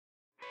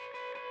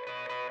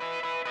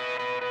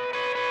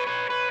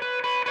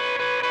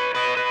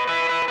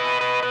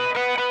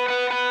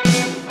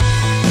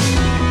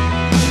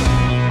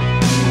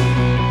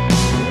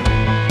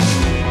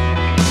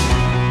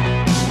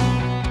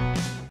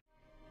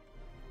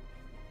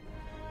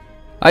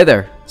Hi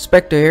there,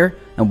 Spectre here,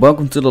 and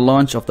welcome to the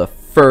launch of the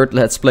third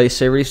Let's Play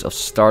series of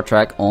Star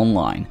Trek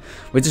Online,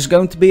 which is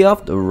going to be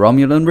of the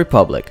Romulan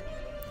Republic.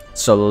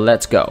 So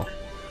let's go.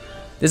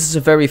 This is a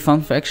very fun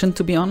faction,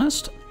 to be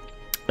honest,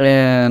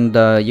 and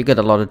you get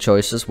a lot of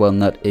choices. Well,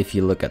 not if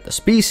you look at the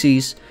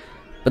species,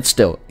 but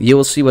still, you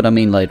will see what I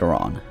mean later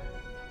on.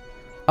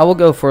 I will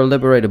go for a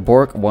liberated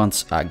Borg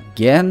once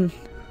again.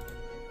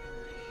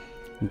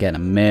 Get a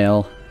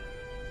male.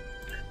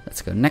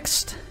 Let's go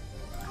next.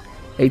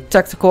 A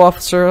tactical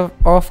officer,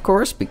 of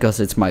course, because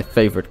it's my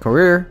favorite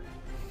career.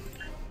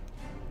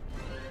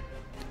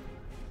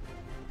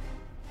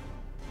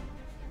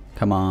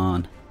 Come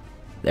on.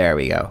 There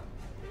we go.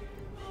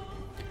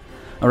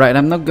 Alright,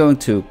 I'm not going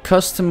to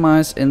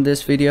customize in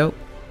this video.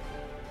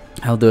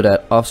 I'll do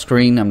that off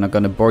screen. I'm not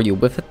going to bore you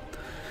with it.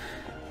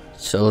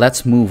 So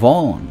let's move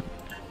on.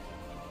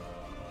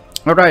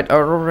 Alright, I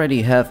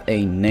already have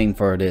a name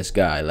for this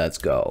guy. Let's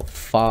go.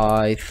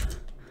 5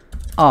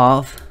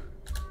 of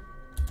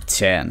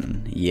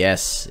 10.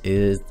 Yes,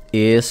 it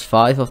is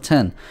 5 of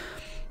 10.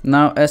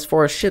 Now, as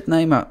for a ship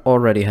name, I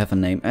already have a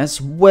name as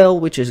well,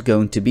 which is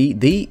going to be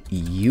the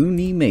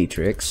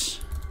Unimatrix.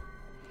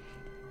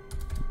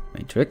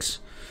 Matrix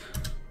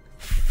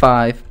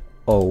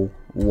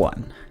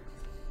 501.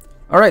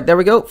 Alright, there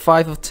we go.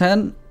 5 of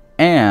 10.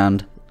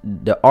 And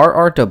the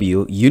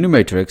RRW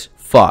Unimatrix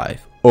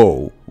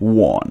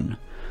 501.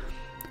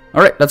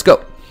 Alright, let's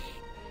go.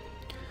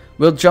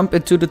 We'll jump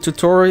into the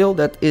tutorial.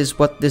 That is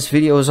what this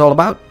video is all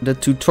about. The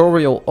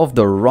tutorial of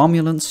the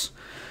Romulans.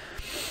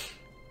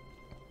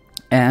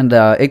 And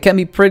it can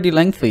be pretty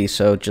lengthy,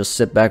 so just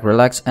sit back,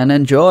 relax, and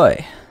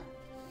enjoy.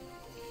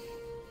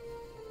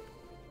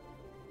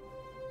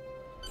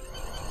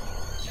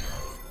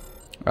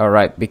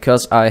 Alright,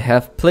 because I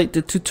have played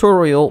the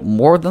tutorial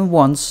more than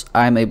once,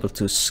 I'm able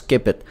to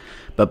skip it.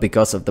 But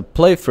because of the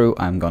playthrough,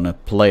 I'm gonna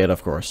play it,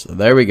 of course.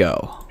 There we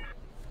go.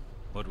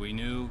 What we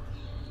knew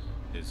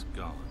is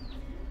gone.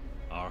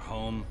 Our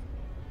home,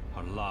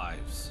 our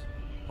lives,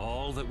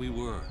 all that we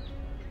were,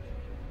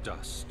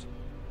 dust.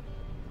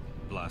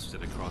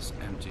 Blasted across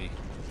empty,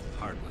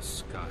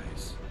 heartless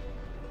skies.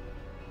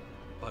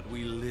 But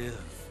we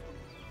live.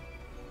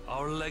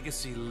 Our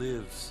legacy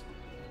lives.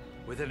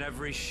 Within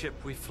every ship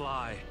we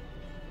fly,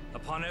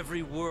 upon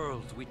every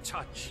world we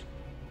touch.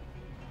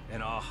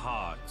 In our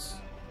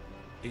hearts,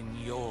 in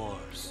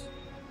yours.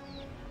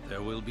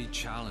 There will be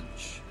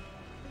challenge.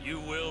 You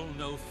will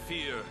know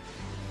fear.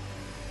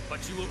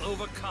 But you will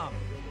overcome.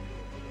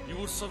 You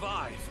will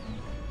survive.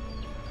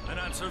 And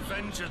answer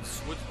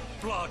vengeance with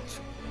blood.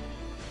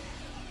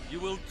 You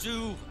will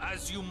do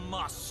as you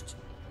must.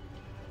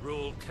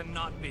 Rule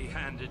cannot be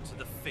handed to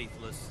the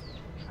faithless.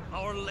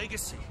 Our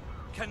legacy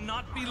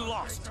cannot be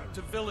lost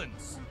to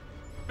villains.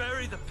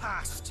 Bury the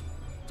past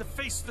to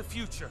face the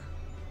future.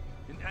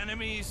 In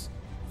enemies,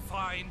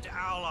 find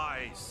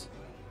allies.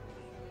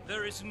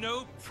 There is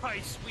no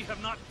price we have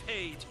not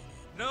paid.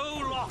 No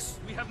loss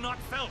we have not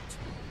felt.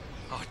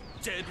 Our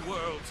dead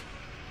world,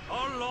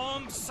 our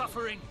long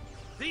suffering,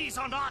 these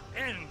are not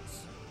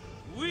ends.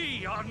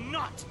 We are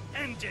not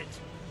ended.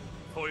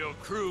 For your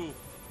crew,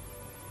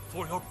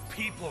 for your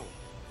people,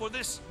 for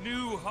this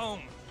new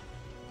home,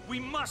 we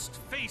must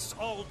face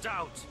all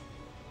doubt.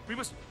 We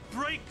must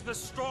break the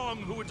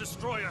strong who would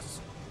destroy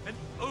us and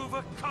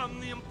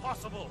overcome the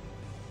impossible.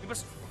 We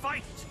must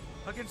fight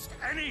against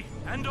any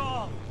and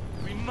all.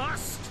 We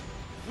must,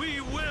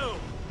 we will,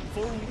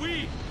 for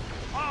we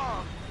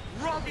are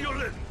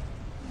Romulan.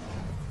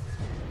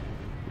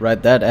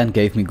 Right, that end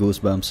gave me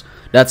goosebumps.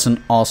 That's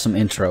an awesome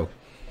intro.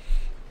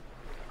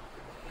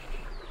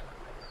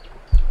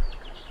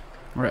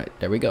 Alright,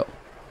 there we go.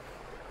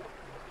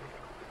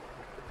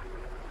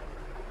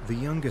 The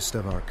youngest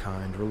of our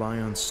kind rely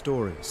on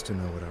stories to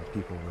know what our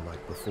people were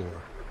like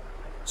before.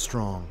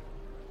 Strong,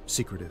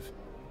 secretive,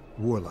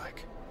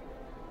 warlike.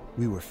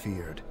 We were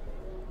feared.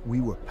 We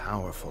were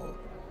powerful.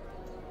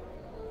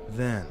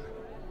 Then,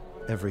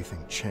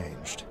 everything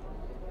changed.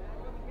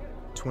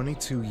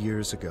 22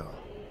 years ago,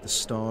 the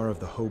star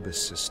of the Hobus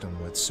system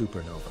went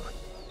supernova.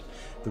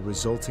 The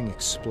resulting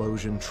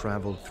explosion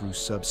traveled through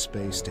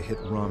subspace to hit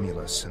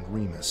Romulus and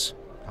Remus,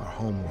 our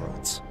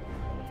homeworlds.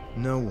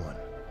 No one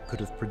could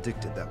have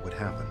predicted that would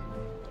happen,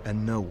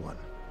 and no one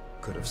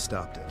could have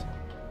stopped it.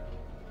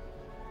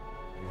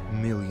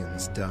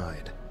 Millions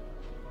died.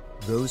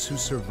 Those who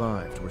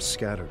survived were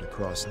scattered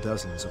across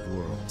dozens of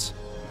worlds.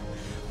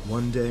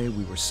 One day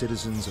we were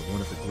citizens of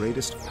one of the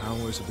greatest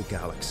powers of the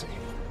galaxy,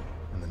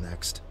 and the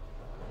next,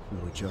 we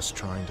were just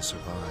trying to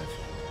survive.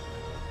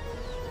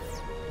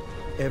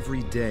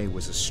 Every day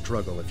was a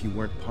struggle if you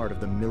weren't part of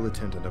the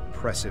militant and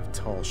oppressive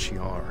Tal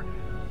Shiar,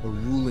 or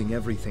ruling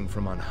everything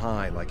from on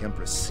high like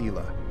Empress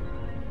Sela.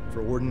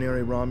 For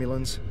ordinary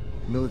Romulans,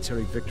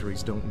 military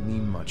victories don't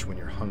mean much when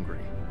you're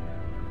hungry.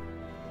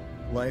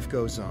 Life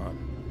goes on.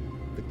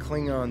 The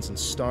Klingons and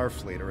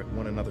Starfleet are at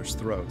one another's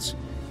throats.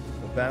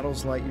 The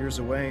battles light years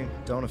away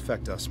don't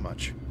affect us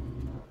much.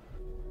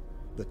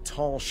 The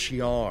Tal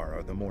Shiar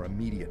are the more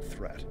immediate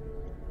threat.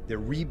 They're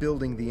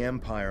rebuilding the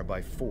Empire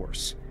by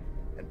force,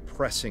 and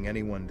pressing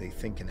anyone they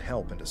think can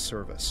help into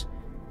service.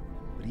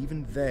 But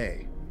even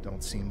they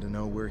don't seem to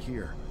know we're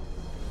here.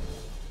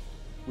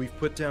 We've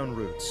put down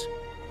roots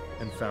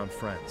and found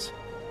friends.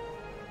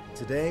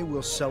 Today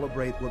we'll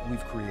celebrate what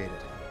we've created.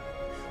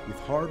 With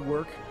hard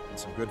work and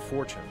some good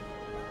fortune,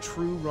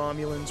 true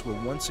Romulans will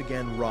once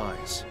again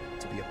rise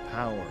to be a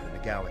power in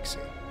the galaxy.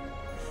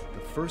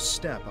 The first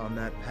step on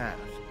that path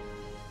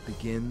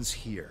begins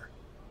here.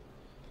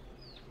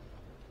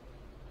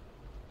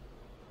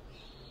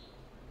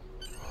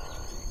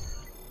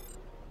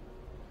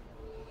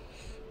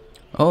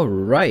 All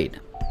right.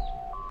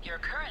 Your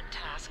current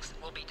tasks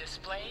will be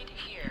displayed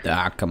here.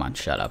 Ah, come on,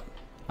 shut up.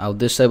 I'll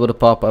disable the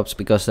pop-ups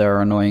because they are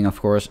annoying,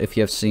 of course. If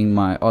you have seen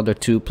my other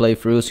 2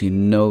 playthroughs, you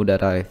know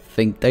that I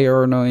think they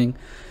are annoying.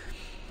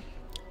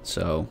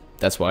 So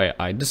that's why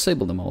I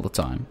disable them all the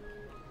time.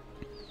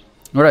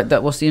 Alright,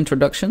 that was the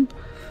introduction.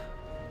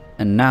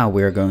 And now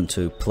we're going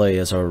to play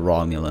as a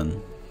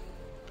Romulan.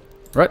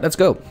 Right, let's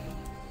go.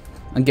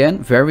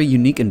 Again, very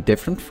unique and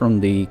different from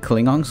the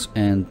Klingons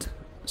and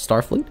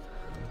Starfleet.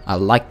 I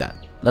like that.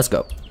 Let's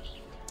go.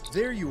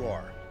 There you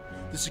are.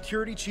 The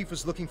security chief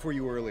was looking for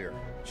you earlier.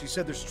 She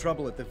said there's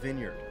trouble at the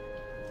vineyard.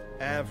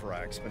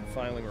 Avrak's been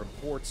filing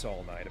reports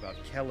all night about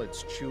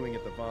Kellids chewing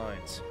at the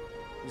vines.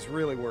 He's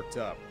really worked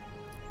up.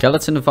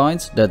 Kellids in the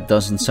vines? That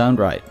doesn't sound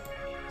right.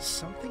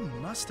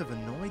 Something must have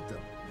annoyed them.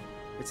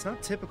 It's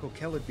not typical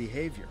Kellid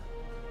behavior.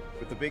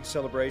 With the big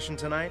celebration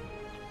tonight,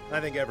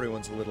 I think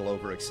everyone's a little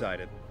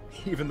overexcited.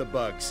 Even the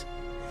bugs.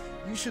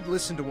 You should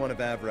listen to one of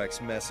Avrak's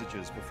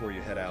messages before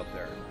you head out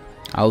there.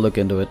 I'll look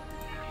into it.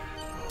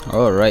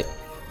 Alright.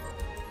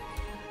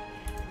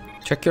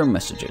 Check your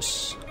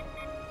messages.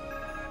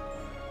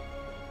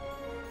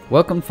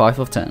 Welcome 5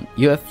 of 10.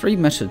 You have 3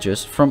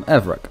 messages from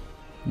Avrak.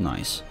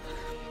 Nice.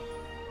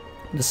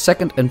 The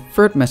second and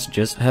third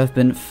messages have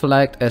been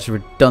flagged as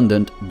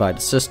redundant by the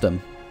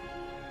system.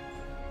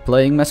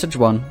 Playing message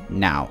 1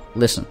 now.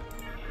 Listen.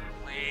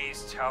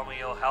 Please tell me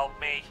you'll help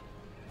me.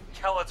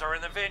 Kellids are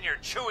in the vineyard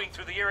chewing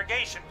through the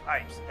irrigation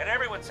pipes, and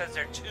everyone says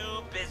they're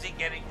too busy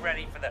getting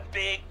ready for the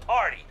big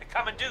party to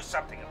come and do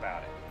something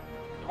about it.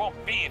 There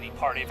won't be any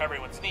party if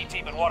everyone's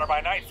knee-deep in water by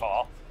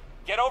nightfall.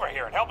 Get over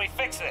here and help me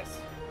fix this.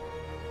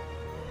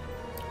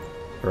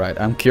 Right,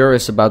 I'm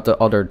curious about the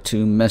other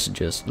 2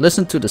 messages.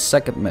 Listen to the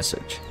second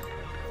message.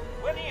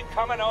 When are you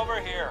coming over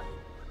here?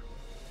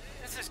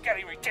 This is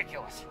getting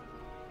ridiculous.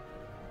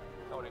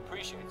 No one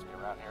appreciates me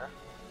around here.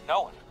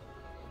 No one.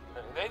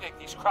 They think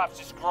these crops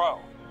just grow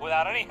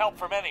without any help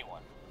from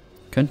anyone.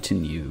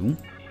 Continue.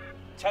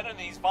 Tending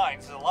these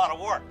vines is a lot of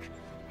work.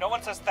 No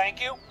one says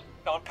thank you.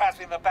 No one pats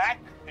me in the back.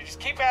 They just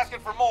keep asking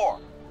for more.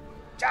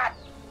 God,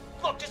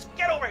 look, just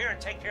get over here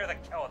and take care of the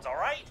Kellids, all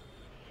right?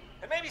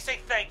 And maybe say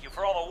thank you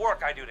for all the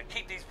work I do to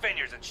keep these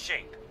vineyards in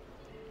shape.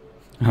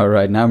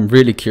 Alright, now I'm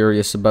really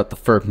curious about the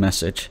third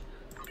message.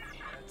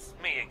 It's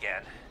me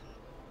again.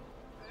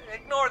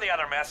 Ignore the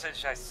other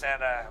message I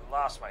sent. I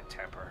lost my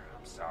temper.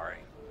 I'm sorry.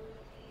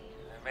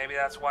 Maybe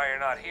that's why you're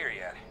not here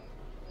yet.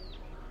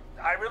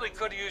 I really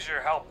could use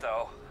your help,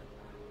 though.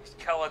 These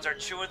Kellids are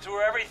chewing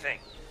through everything,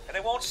 and they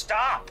won't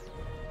stop.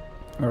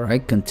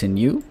 Alright,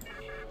 continue.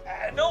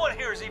 No one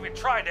here is even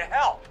trying to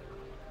help.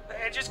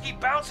 They just keep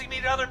bouncing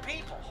me to other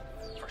people.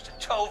 First to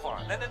Tovar,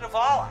 then to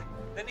Navala,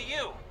 then to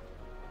you.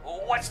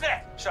 What's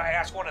next? Should I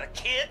ask one of the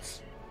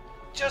kids?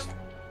 Just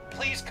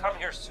please come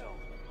here soon.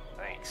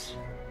 Thanks.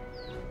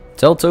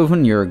 Tell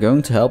Tovan you're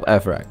going to help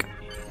Avrak.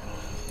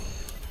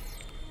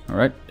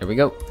 Alright, there we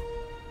go.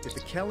 If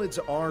the Kellids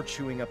are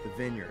chewing up the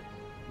vineyard,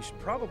 you should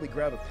probably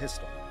grab a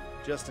pistol,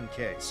 just in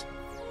case.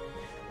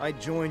 I'd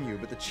join you,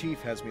 but the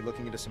chief has me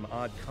looking into some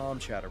odd comm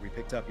chatter we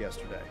picked up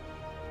yesterday.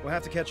 We'll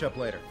have to catch up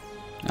later.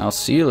 I'll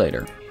see you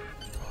later.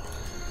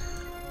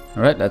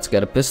 Alright, let's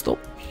get a pistol.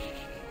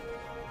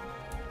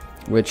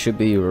 Which should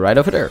be right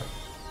over there.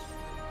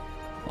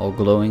 All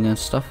glowing and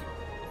stuff.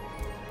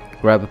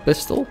 Grab a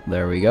pistol.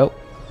 There we go.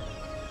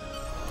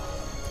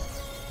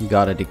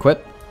 Got it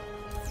equipped.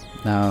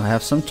 Now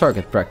have some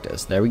target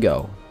practice. There we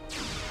go.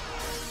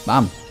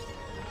 Bam.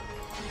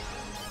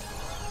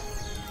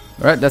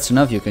 Alright, that's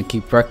enough. You can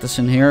keep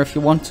practicing here if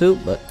you want to,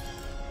 but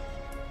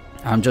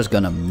I'm just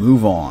gonna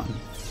move on.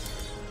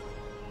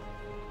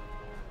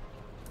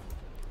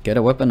 Get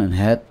a weapon and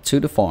head to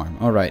the farm.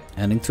 Alright,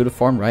 heading to the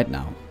farm right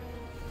now.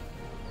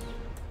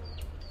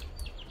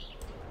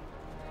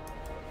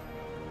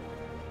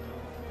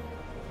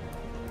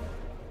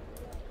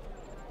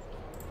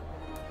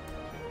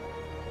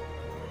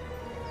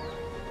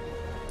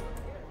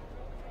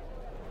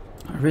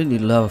 I really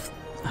love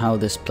how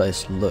this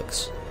place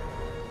looks.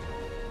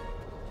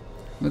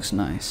 Looks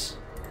nice.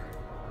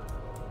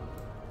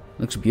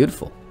 Looks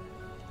beautiful.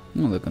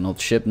 Oh, look, an old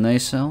ship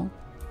nacelle.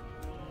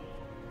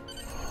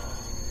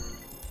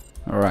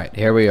 Alright,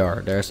 here we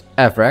are. There's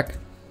Avrak.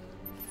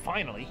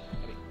 Finally?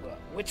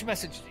 Which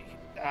message do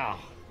you... Oh,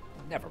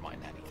 never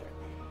mind that either.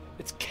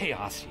 It's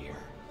chaos here.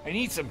 I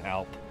need some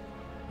help.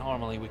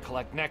 Normally we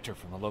collect nectar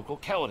from the local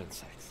Kellid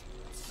insects.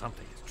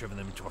 Something has driven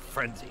them into a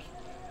frenzy.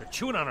 They're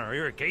chewing on our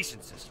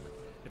irrigation system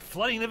and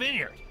flooding the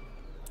vineyard.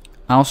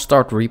 I'll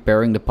start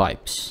repairing the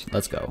pipes.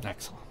 Let's go.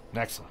 Excellent,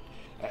 excellent.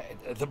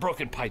 The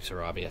broken pipes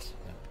are obvious.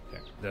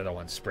 They're the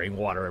ones spraying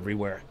water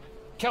everywhere.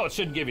 Kellett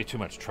shouldn't give you too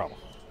much trouble.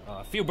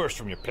 A few bursts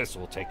from your pistol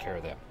will take care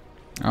of them.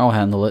 I'll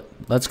handle it.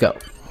 Let's go.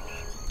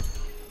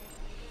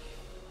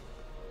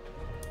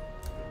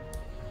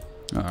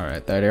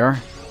 Alright, there they are.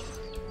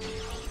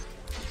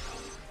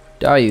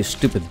 Die, you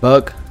stupid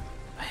bug.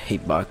 I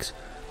hate bugs.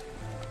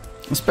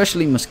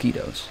 Especially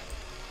mosquitoes.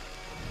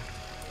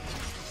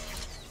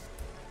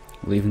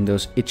 Leaving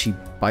those itchy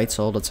bites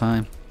all the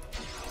time.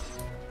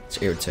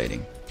 It's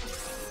irritating.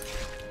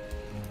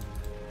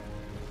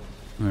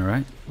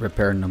 Alright,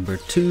 repair number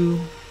 2.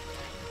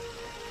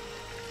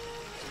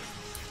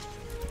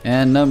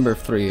 And number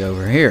 3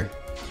 over here.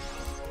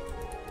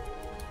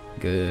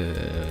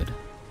 Good.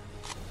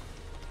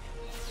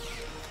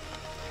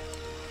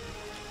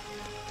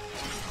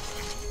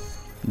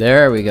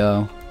 There we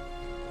go.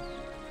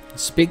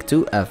 Speak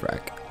to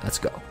Avrak. Let's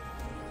go.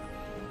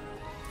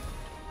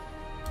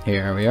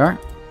 Here we are.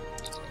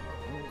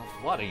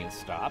 The flooding has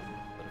stopped,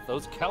 but if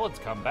those Kellets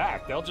come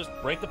back, they'll just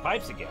break the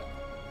pipes again.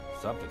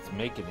 Something's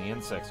making the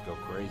insects go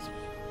crazy.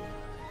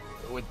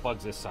 With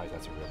bugs this size,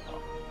 that's a real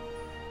problem.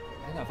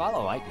 And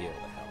Navallo might be able to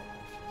help.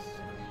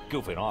 She's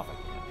goofing off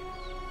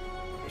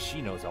again.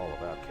 She knows all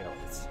about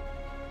Kellets.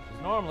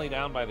 She's normally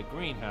down by the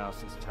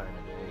greenhouse this time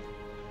of day.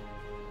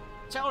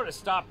 Tell her to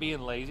stop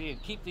being lazy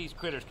and keep these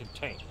critters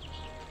contained.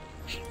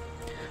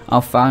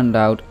 I'll find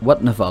out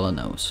what Navala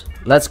knows.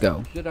 Let's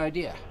go. Good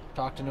idea.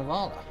 Talk to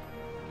Navala.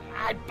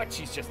 I bet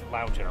she's just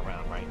lounging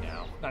around right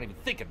now, not even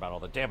thinking about all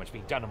the damage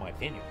being done to my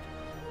vineyard.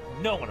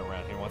 No one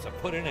around here wants to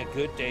put in a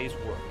good day's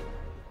work.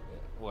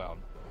 Well,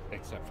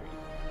 except for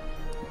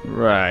you.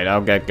 Right,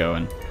 I'll get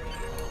going.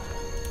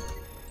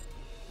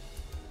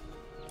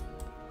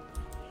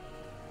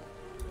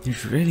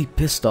 He's really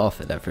pissed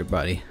off at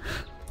everybody.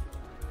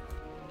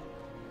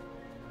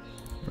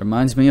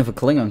 Reminds me of a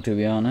Klingon, to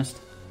be honest.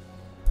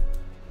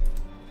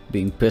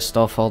 Being pissed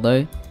off all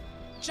day.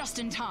 Just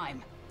in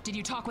time. Did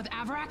you talk with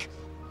Avrak?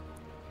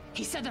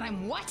 He said that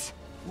I'm what?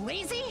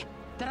 Lazy?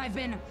 That I've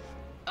been...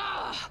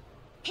 Ugh!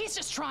 He's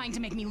just trying to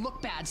make me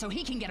look bad so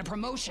he can get a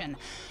promotion.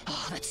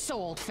 Oh, that's so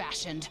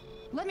old-fashioned.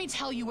 Let me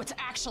tell you what's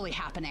actually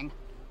happening.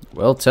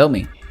 Well, tell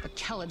me. The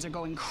Kellets are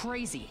going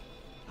crazy.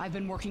 I've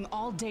been working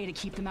all day to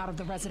keep them out of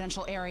the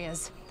residential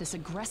areas. This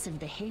aggressive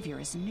behavior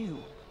is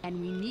new, and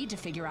we need to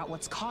figure out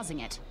what's causing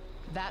it.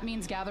 That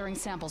means gathering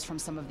samples from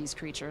some of these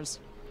creatures.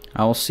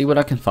 I will see what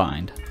I can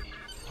find.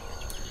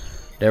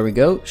 There we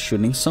go,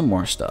 shooting some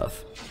more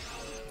stuff.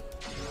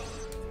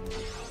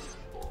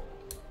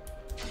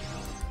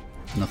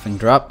 Nothing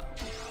dropped.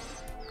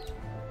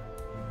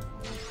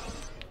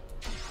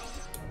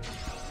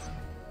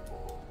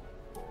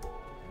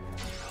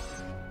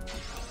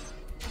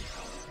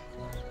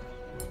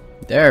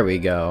 There we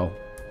go.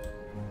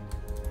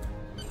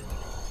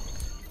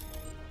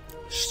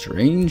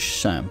 Strange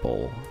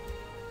sample.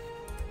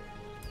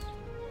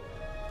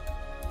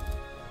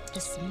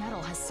 This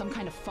metal has some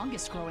kind of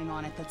fungus growing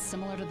on it that's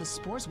similar to the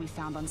spores we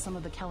found on some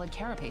of the Kellid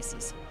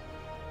carapaces.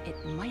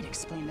 It might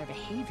explain their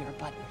behavior,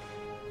 but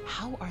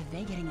how are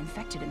they getting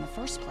infected in the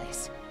first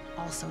place?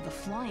 Also, the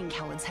flying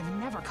Kellids have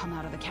never come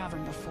out of the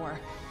cavern before.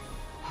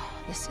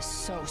 This is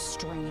so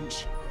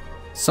strange.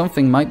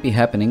 Something might be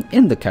happening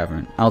in the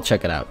cavern. I'll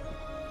check it out.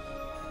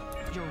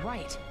 You're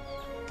right.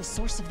 The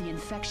source of the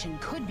infection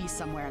could be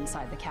somewhere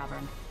inside the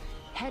cavern.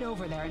 Head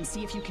over there and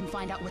see if you can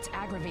find out what's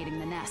aggravating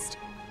the nest.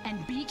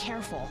 And be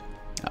careful.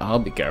 I'll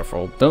be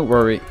careful. Don't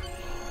worry.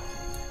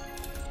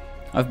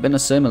 I've been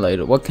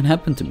assimilated. What can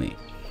happen to me?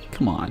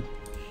 Come on.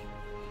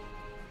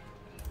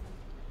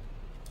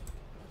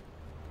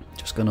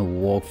 Just gonna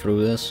walk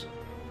through this.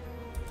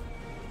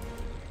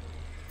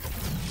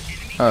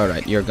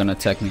 Alright, you're gonna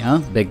attack me, huh?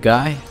 Big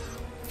guy?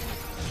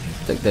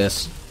 Take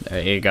this.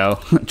 There you go.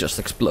 Just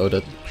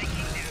exploded.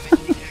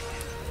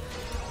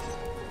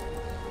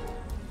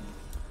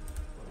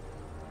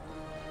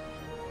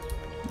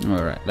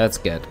 Alright, let's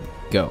get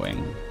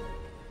going.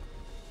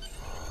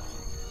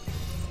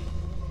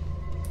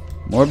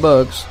 More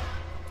bugs.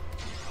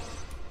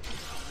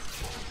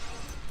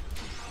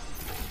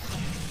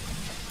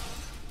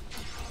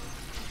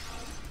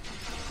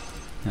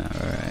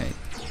 Alright.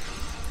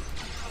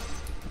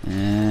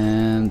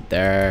 And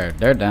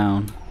they're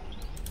down.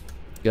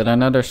 Got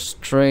another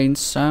strange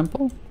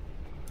sample,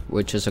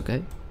 which is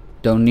okay.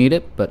 Don't need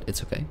it, but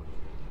it's okay.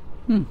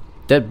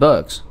 Dead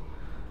bugs.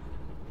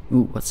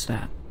 Ooh, what's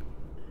that?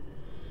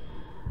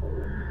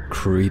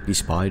 Creepy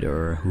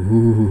spider.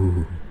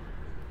 Ooh.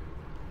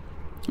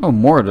 Oh,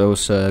 more of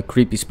those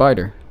creepy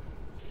spider.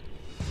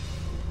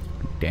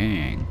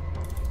 Dang.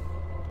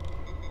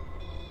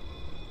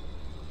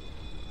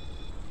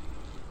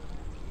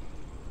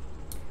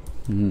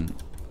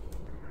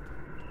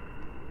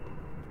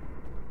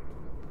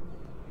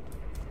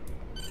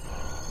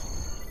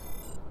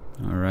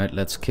 Alright,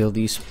 let's kill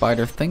these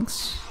spider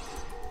things.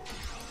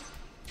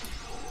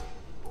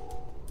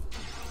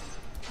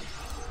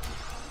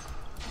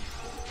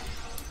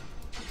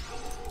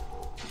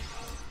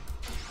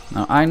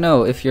 Now, I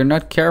know if you're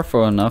not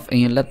careful enough and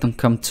you let them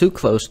come too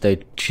close,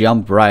 they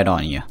jump right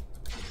on you.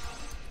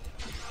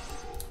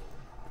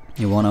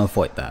 You want to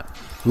avoid that.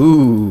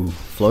 Ooh,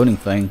 floating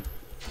thing.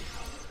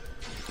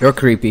 You're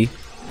creepy.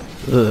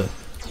 Ugh.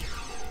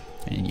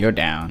 And you're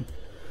down.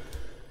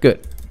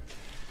 Good.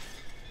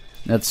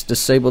 Let's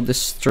disable this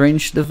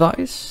strange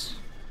device.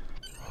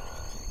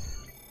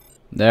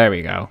 There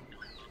we go.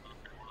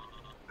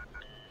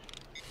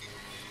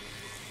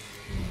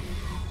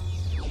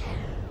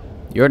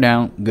 You're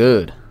down.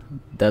 Good.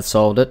 That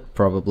solved it,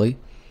 probably.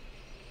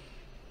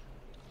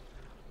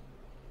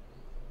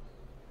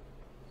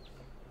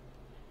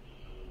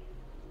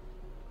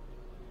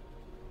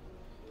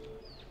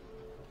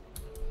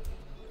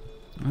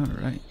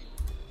 Alright.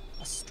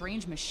 A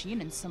strange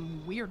machine and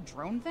some weird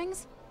drone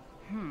things?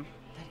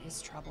 That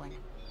is troubling.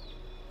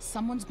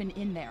 Someone's been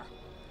in there.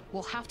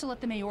 We'll have to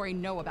let the Maori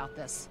know about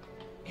this.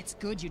 It's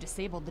good you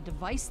disabled the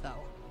device,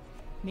 though.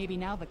 Maybe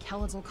now the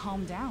Kellids will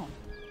calm down.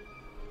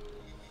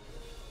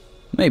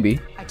 Maybe.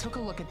 I took a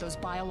look at those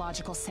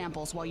biological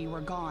samples while you were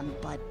gone,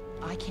 but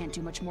I can't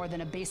do much more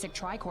than a basic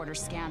tricorder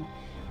scan.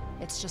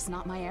 It's just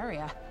not my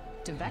area.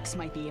 DeVex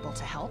might be able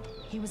to help.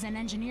 He was an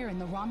engineer in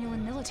the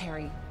Romulan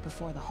military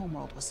before the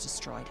homeworld was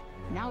destroyed.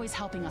 Now he's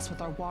helping us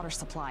with our water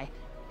supply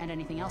and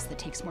anything else that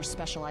takes more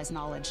specialized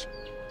knowledge.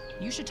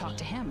 You should talk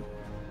to him.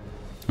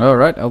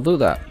 Alright, I'll do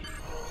that.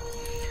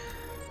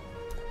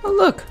 Oh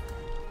look,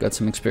 got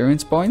some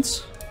experience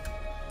points.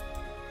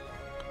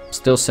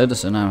 Still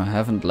citizen, I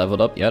haven't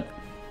leveled up yet.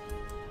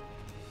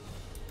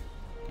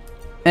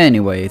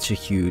 Anyway, it's a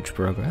huge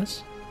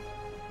progress.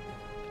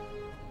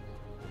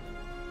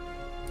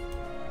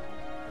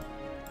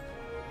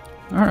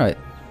 Alright,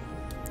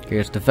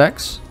 here's the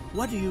Vex.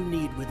 What do you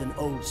need with an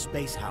old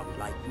spacehound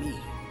like me?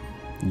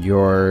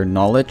 Your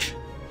knowledge.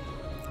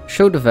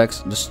 Show the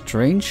Vex the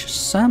strange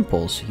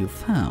samples you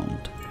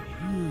found.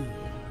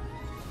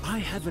 I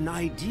have an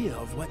idea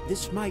of what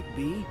this might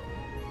be.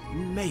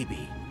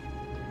 Maybe.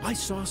 I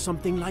saw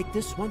something like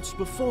this once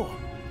before,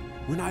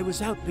 when I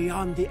was out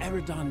beyond the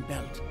Eridon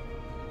Belt.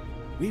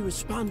 We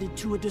responded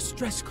to a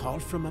distress call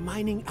from a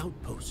mining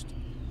outpost.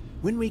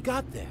 When we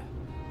got there,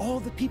 all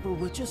the people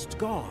were just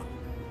gone,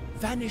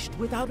 vanished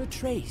without a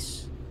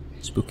trace.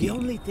 Spooky. The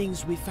only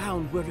things we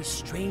found were a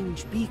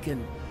strange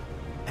beacon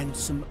and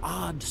some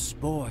odd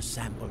spore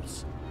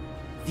samples.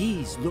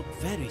 These look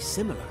very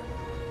similar.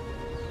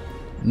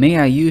 May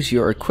I use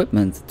your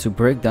equipment to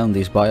break down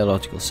these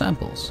biological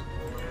samples?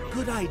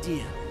 Good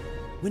idea.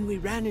 When we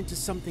ran into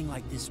something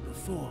like this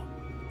before,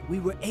 we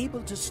were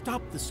able to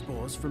stop the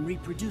spores from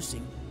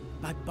reproducing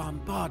by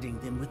bombarding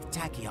them with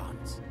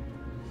tachyons.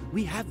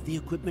 We have the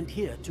equipment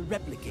here to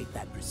replicate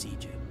that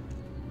procedure.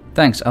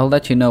 Thanks, I'll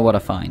let you know what I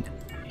find.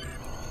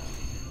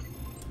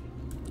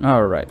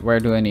 Alright, where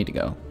do I need to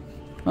go?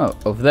 Oh,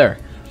 over there.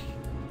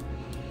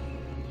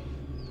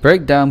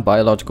 Break down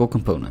biological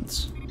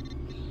components.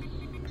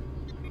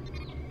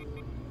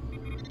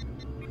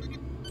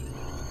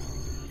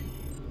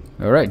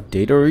 Alright,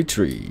 data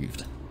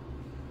retrieved.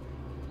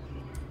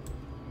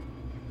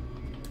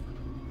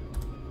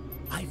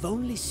 I've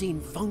only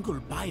seen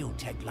fungal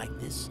biotech like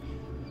this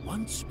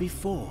once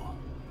before.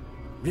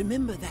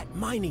 Remember that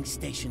mining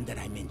station that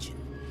I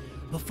mentioned?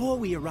 Before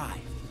we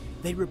arrived,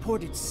 they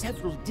reported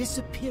several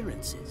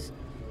disappearances.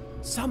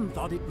 Some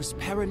thought it was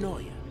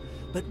paranoia,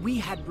 but we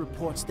had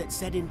reports that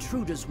said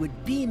intruders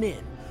would beam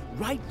in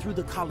right through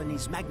the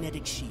colony's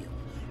magnetic shield,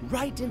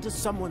 right into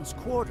someone's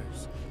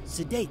quarters,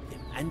 sedate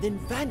them, and then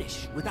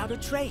vanish without a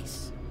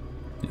trace.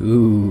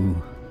 Ooh.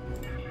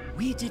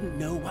 We didn't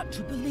know what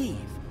to believe,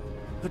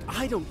 but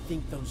I don't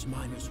think those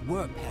miners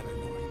were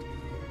paranoid.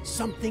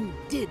 Something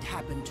did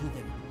happen to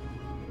them,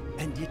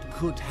 and it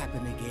could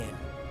happen again.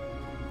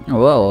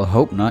 Well, I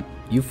hope not.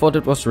 You thought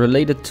it was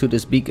related to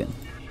this beacon.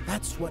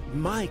 That's what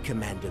my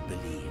commander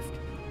believed.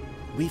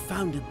 We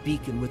found a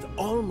beacon with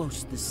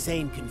almost the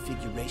same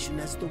configuration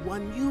as the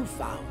one you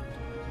found.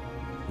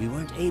 We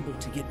weren't able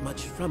to get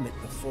much from it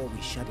before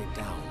we shut it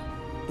down.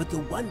 But the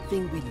one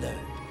thing we learned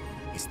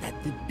is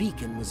that the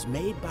beacon was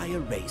made by a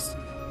race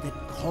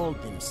that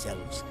called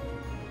themselves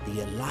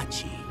the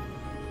Elachi.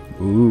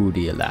 Ooh,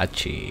 the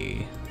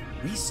Elachi.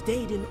 We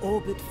stayed in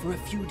orbit for a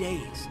few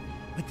days,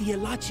 but the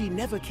Elachi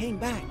never came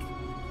back.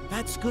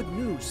 That's good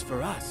news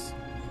for us,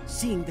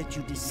 seeing that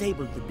you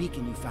disabled the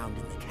beacon you found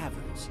in the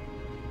caverns.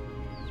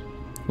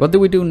 What do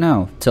we do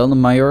now? Tell the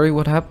Maori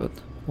what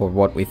happened? Or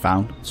what we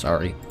found,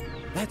 sorry.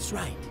 That's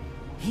right.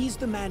 He's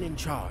the man in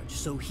charge,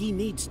 so he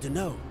needs to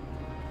know.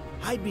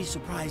 I'd be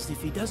surprised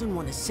if he doesn't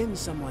want to send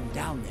someone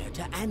down there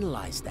to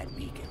analyze that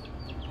beacon.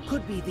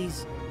 Could be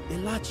these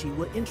Elachi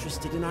were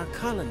interested in our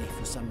colony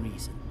for some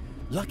reason.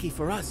 Lucky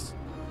for us,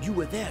 you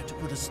were there to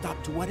put a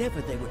stop to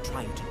whatever they were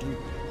trying to do.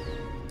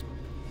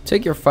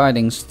 Take your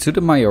findings to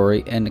the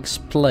Maori and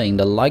explain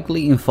the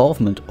likely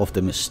involvement of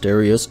the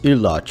mysterious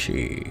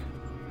Elachi.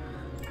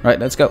 Right,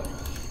 let's go.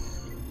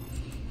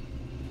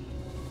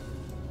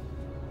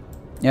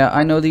 Yeah,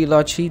 I know the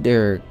Elachi,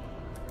 they're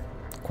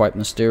quite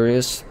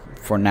mysterious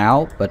for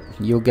now, but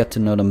you'll get to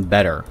know them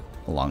better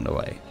along the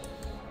way.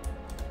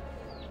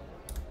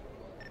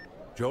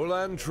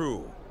 Jolan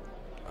True.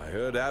 I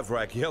heard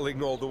Avrak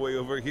yelling all the way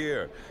over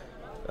here.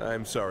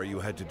 I'm sorry you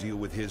had to deal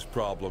with his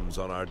problems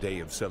on our day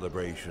of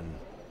celebration.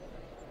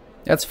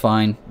 That's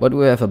fine, but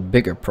we have a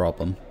bigger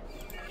problem.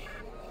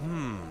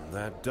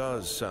 That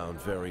does sound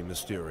very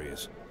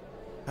mysterious.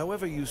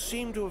 However, you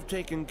seem to have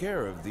taken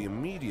care of the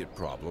immediate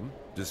problem,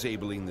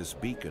 disabling this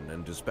beacon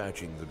and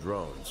dispatching the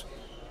drones.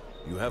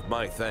 You have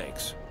my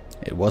thanks.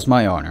 It was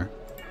my honor.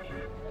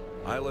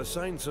 I'll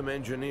assign some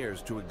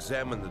engineers to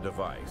examine the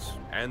device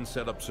and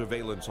set up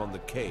surveillance on the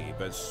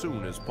cave as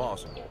soon as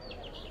possible.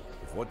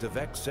 If what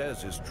Devek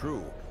says is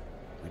true,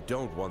 we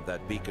don't want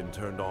that beacon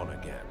turned on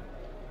again.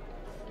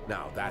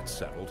 Now that's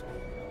settled,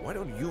 why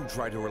don't you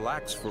try to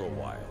relax for a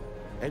while?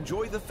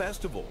 Enjoy the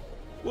festival.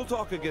 We'll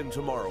talk again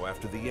tomorrow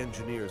after the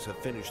engineers have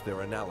finished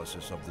their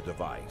analysis of the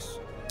device.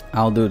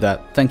 I'll do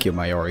that. Thank you,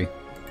 Mayori.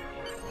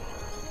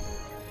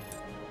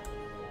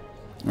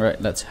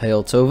 Alright, let's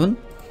hail Toven.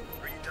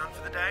 Are you done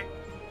for the day?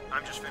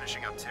 I'm just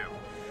finishing up too.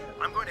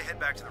 I'm going to head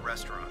back to the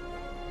restaurant.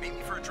 Meet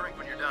me for a drink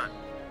when you're done.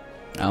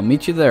 I'll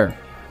meet you there.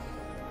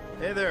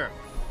 Hey there.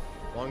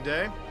 Long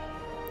day?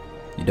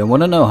 You don't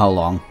want to know how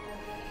long.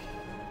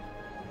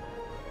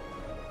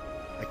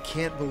 I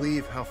can't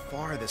believe how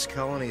far this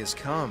colony has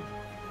come.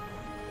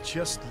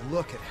 Just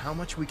look at how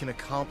much we can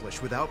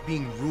accomplish without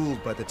being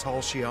ruled by the Tal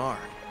Shiar.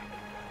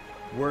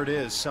 Word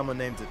is, someone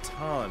named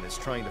Atan is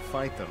trying to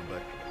fight them,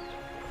 but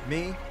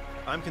me,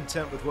 I'm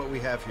content with what we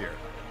have here.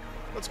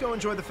 Let's go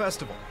enjoy the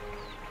festival.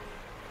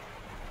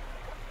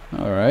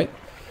 Alright.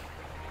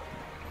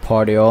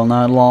 Party all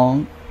night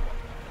long.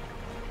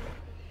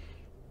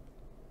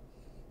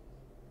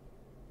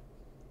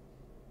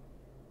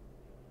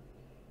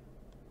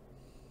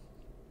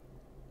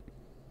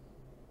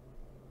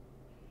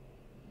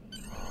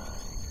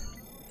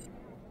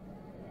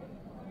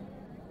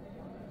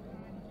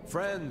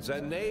 Friends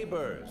and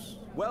neighbors,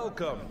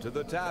 welcome to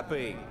the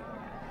tapping.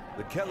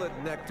 The Kellet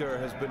nectar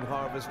has been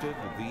harvested,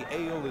 the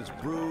ale is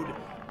brewed,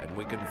 and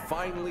we can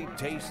finally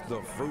taste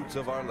the fruits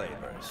of our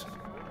labors.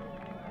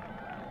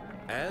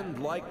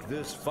 And like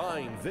this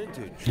fine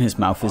vintage, His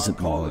mouth our isn't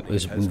colony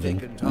has moving.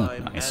 taken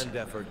time Nice. and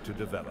effort to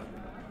develop.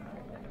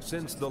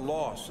 Since the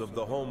loss of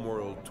the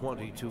homeworld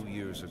 22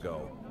 years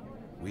ago,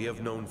 we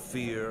have known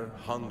fear,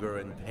 hunger,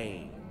 and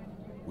pain.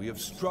 We have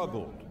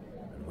struggled.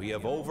 We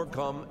have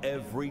overcome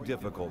every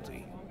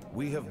difficulty.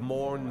 We have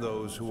mourned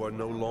those who are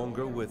no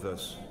longer with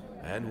us,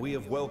 and we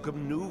have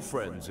welcomed new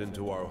friends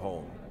into our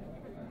home.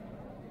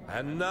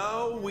 And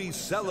now we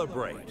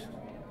celebrate.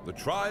 The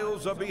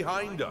trials are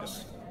behind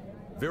us.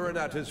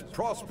 Virinat is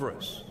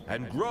prosperous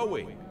and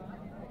growing.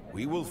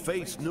 We will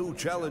face new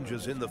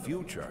challenges in the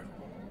future,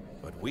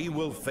 but we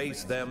will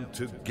face them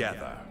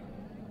together.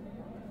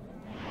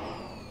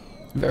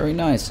 Very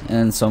nice.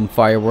 And some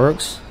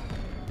fireworks.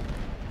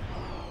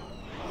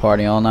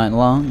 Party all night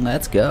long.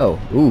 Let's go.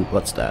 Ooh,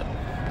 what's that?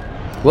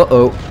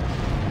 Whoa-oh.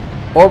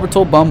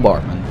 Orbital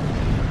bombardment.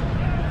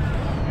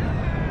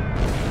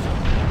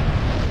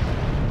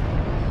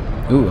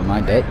 Ooh, am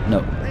I dead? No.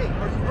 Hey,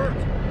 are you hurt?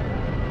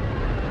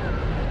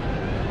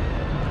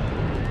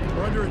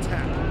 We're under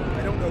attack.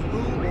 I don't know who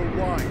or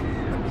why,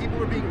 but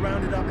people are being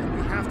rounded up and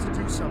we have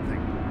to do something.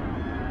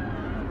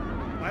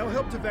 I'll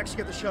help Devex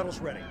get the shuttles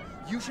ready.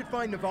 You should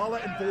find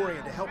Navala and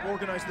Vorian to help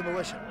organize the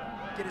militia.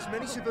 Get as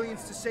many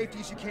civilians to safety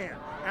as you can.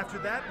 After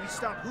that, we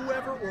stop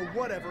whoever or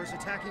whatever is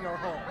attacking our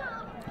home.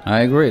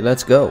 I agree.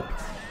 Let's go.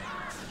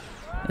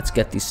 Let's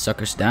get these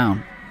suckers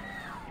down.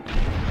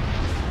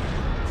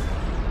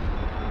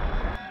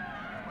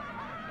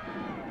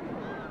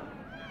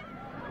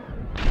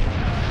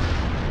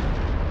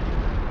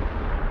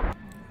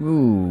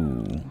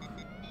 Ooh.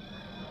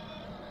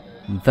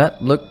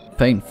 That looked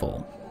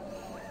painful.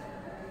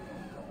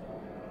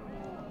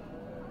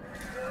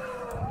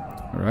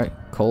 Alright,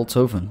 call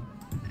Toven.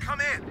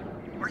 Come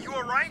in. Are you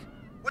alright?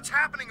 What's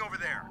happening over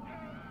there?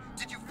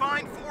 Did you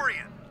find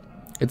Vorian?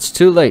 It's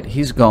too late.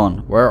 He's gone.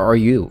 Where are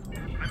you?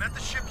 I'm at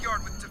the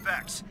shipyard with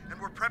Devex, and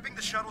we're prepping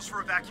the shuttles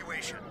for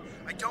evacuation.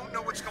 I don't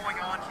know what's going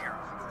on here,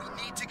 but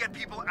we need to get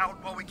people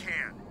out while we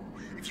can.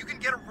 If you can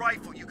get a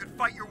rifle, you could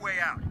fight your way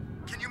out.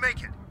 Can you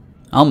make it?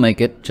 I'll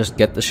make it. Just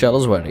get the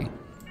shuttles ready.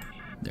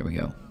 There we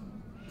go.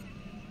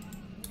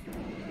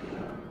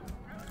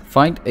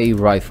 Find a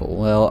rifle.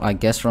 Well, I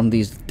guess from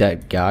these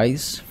dead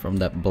guys from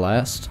that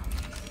blast.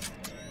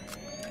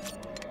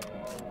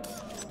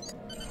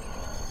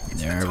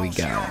 There we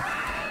go.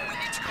 We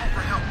need to call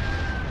for help.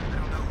 I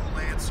don't know who'll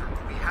answer,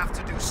 but we have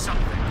to do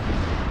something.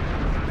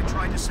 I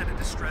tried to send a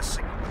distress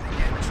signal, but they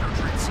damaged our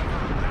transceiver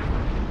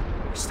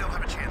array. We still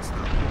have a chance, though.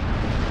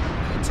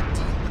 We need to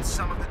deal with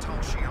some of the Tal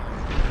Shiar,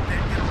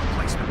 then get a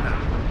replacement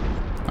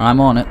battle. I'm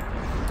on it.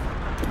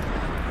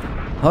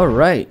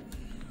 Alright.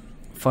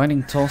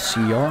 Fighting Tal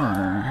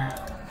Shiar.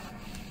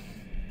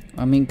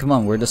 I mean, come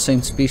on, we're the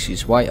same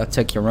species. Why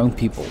attack your own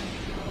people?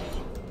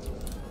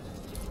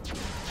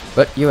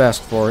 But you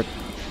asked for it.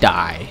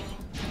 Die.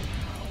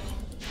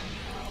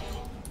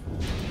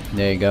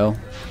 There you go.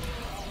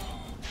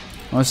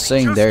 I was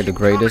saying they're the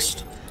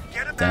greatest.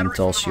 Damn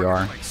Tal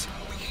Shiar.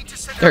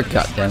 They're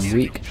goddamn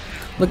weak.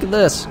 Look at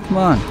this. Come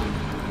on.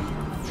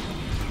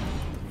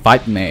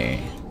 Fight me.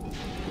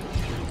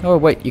 Oh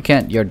wait, you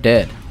can't. You're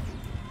dead.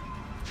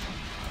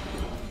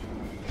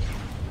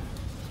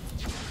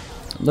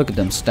 Look at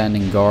them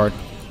standing guard.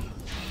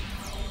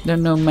 They're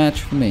no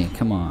match for me.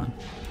 Come on.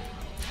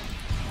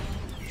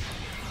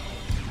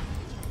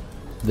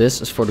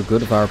 This is for the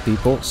good of our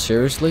people.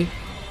 Seriously?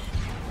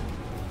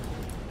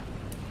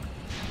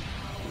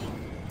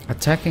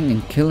 Attacking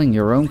and killing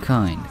your own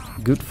kind.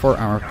 Good for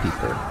our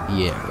people.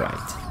 Yeah,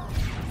 right.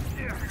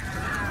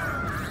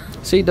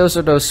 See, those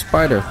are those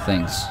spider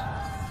things.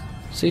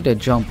 See, they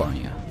jump on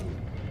you.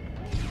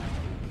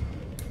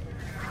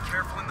 Be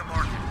careful in the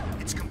market.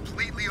 It's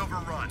completely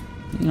overrun.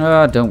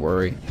 Ah, don't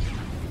worry.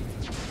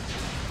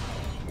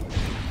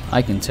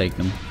 I can take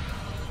them.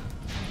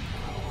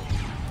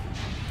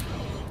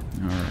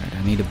 Alright,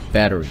 I need a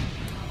battery.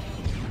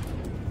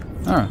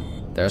 Ah,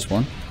 there's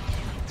one.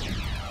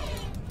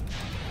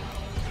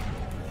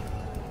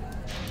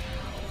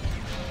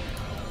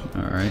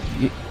 Alright,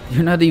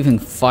 you're not even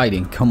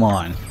fighting, come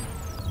on.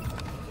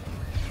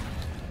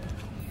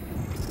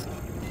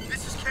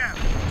 This is Cap.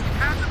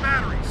 Have the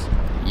batteries.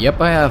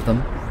 Yep, I have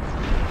them.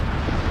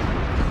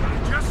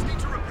 Just need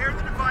to repair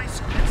the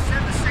device and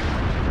send the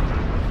signal.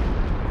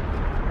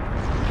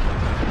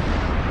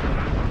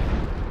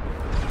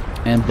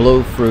 And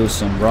blow through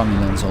some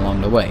Romulans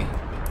along the way.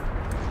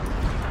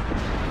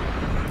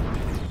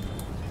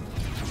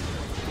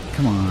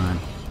 Come on.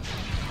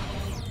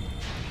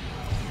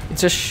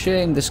 It's a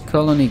shame this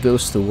colony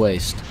goes to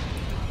waste.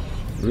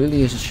 It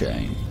really is a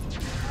shame.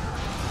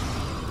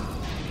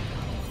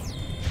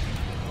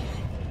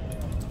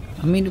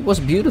 I mean, it was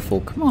beautiful,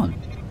 come on.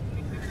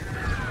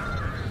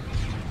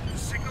 The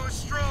signal is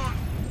strong.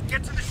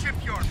 Get to the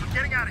shipyard. We're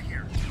getting out of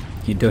here.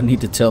 You don't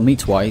need to tell me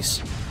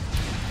twice.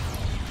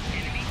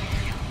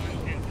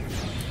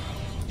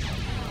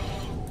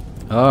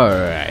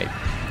 Alright.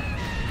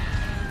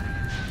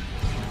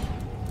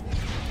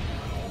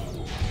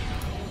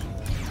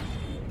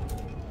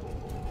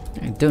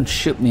 Don't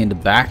shoot me in the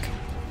back.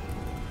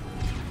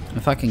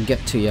 If I can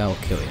get to you, I'll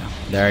kill you.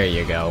 There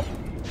you go.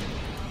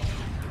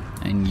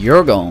 And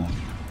you're gone.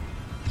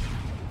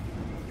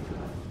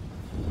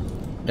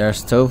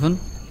 There's Toven.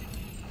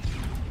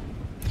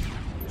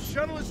 The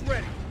shuttle is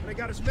ready, and I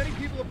got as many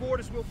people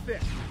aboard as we'll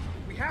fit.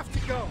 We have to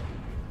go.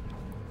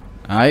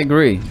 I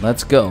agree.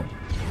 Let's go.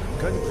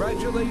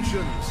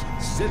 Congratulations,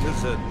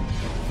 citizen.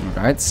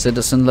 Alright,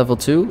 citizen level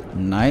 2.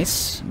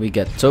 Nice. We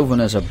get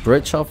Toven as a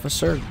bridge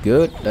officer.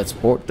 Good. Let's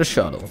board the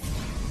shuttle.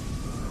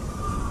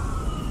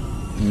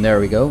 And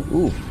there we go.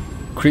 Ooh.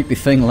 Creepy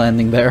thing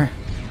landing there.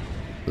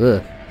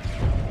 Ugh.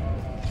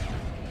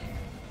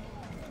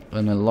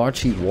 An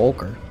Alarchi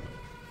Walker.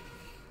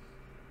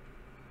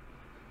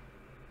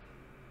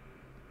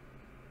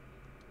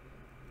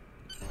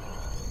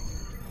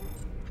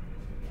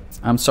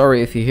 I'm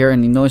sorry if you hear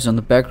any noise on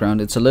the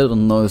background. It's a little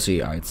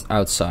noisy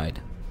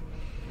outside.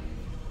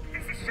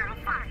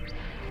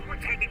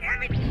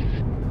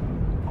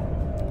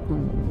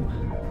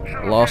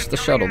 Lost the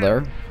shuttle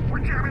there. We're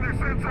jamming their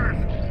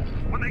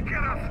sensors. When they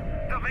get us,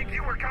 they'll think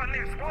you were caught in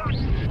the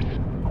explosion.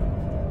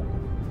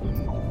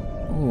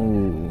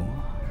 Ooh.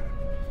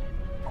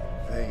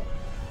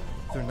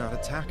 They're not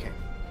attacking.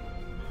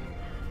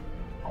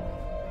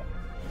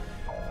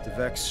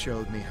 Devex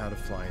showed me how to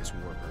fly his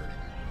warbird.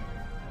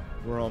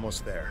 We're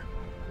almost there.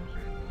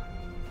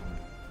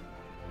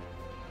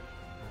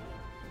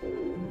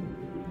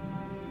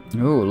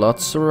 Ooh,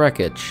 lots of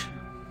wreckage.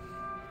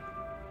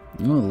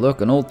 Ooh,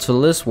 look, an old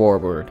Talis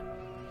warbird.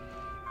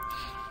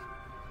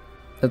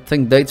 That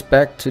thing dates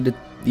back to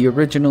the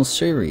original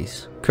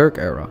series, Kirk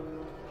era.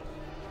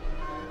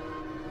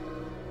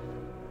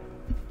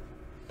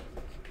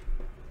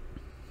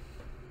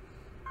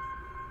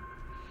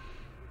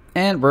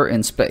 And we're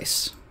in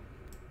space.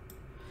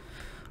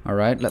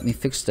 Alright, let me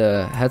fix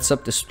the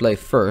heads-up display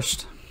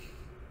first.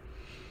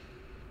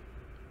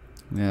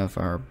 We have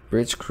our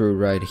bridge crew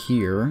right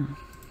here.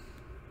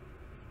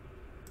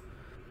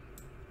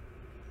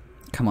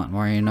 Come on,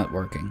 why are you not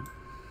working?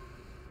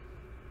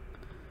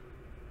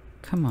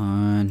 Come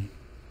on.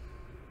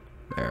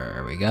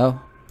 There we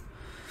go.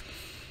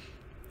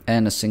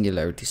 And a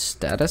singularity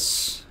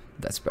status.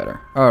 That's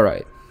better.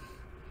 Alright.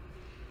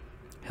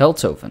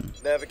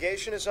 Heltoven.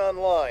 Navigation is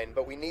online,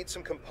 but we need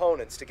some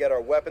components to get our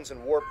weapons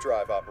and warp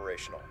drive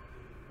operational.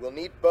 We'll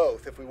need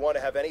both if we want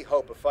to have any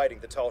hope of fighting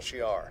the Tal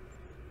Shiar.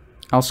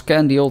 I'll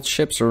scan the old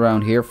ships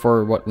around here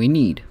for what we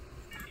need.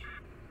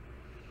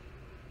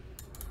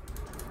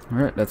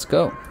 Alright, let's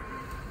go.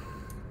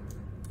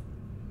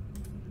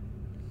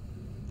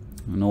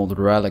 An old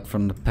relic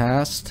from the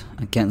past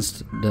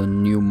against the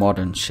new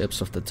modern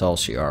ships of the Tal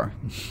Shiar.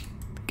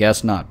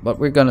 Guess not, but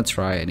we're gonna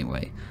try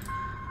anyway.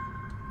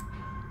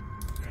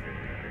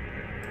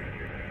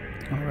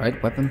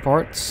 Alright, weapon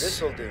parts.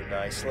 This'll do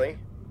nicely.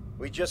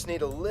 We just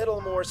need a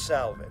little more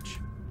salvage.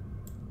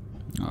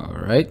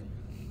 Alright.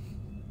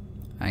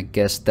 I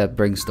guess that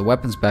brings the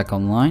weapons back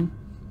online.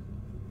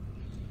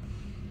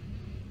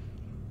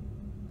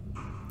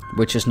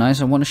 Which is nice,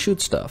 I want to shoot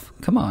stuff.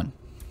 Come on.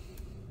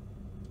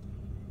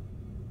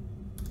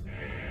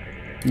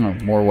 Oh,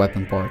 more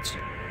weapon parts.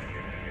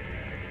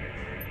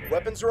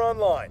 Weapons are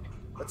online.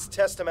 Let's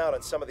test them out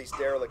on some of these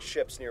derelict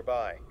ships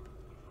nearby.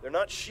 They're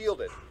not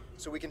shielded,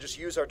 so we can just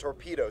use our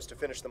torpedoes to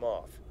finish them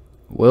off.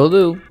 Will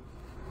do.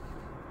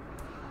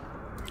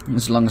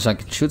 As long as I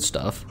can shoot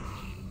stuff.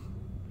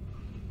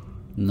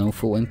 No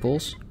full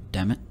impulse.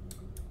 Damn it.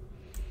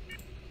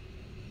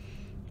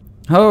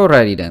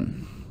 Alrighty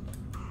then.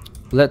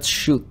 Let's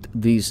shoot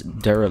these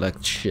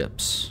derelict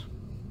ships.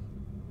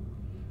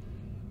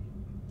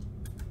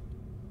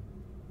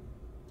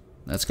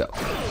 Let's go.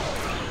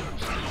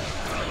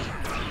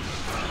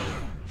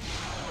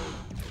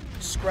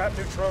 Scrap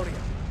neutronium.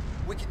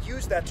 We could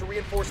use that to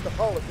reinforce the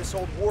hull of this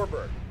old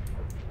warbird.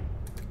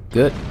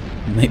 Good.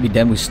 Maybe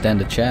then we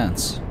stand a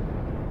chance.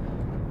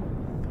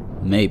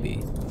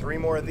 Maybe. 3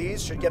 more of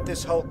these should get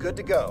this hull good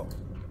to go.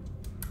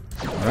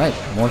 Alright,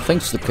 more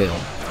things to kill.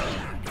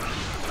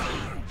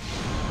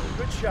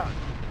 Good shot.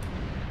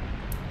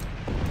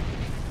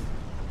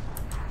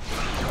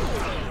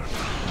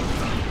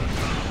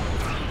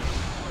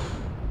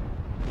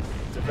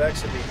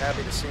 Vex would be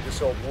happy to see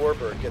this old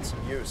warbird get some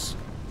use.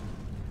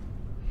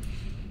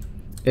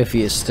 If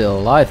he is still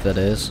alive, that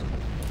is.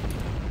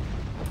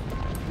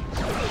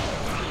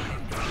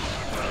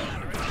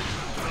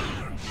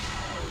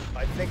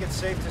 I think it's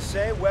safe to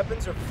say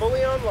weapons are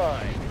fully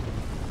online.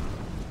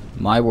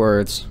 My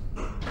words.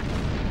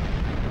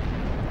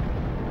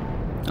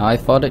 I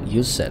thought it,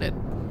 you said it.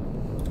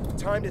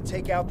 Time to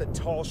take out the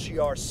Tal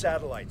Shiar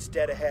satellites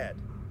dead ahead.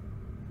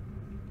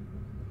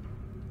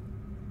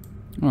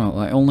 Well,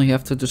 I only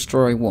have to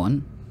destroy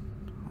one.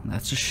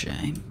 That's a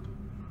shame.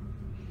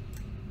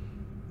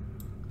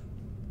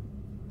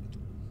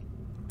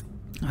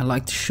 I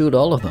like to shoot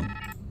all of them.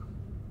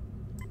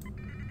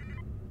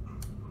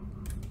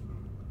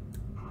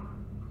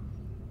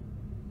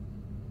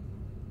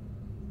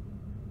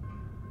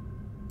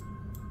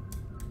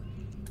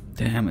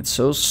 Damn, it's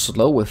so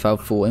slow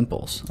without full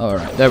impulse.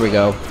 Alright, there we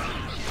go.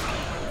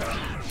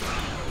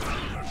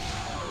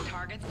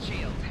 Target's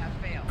shields have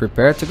failed.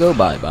 Prepare to go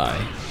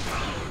bye-bye.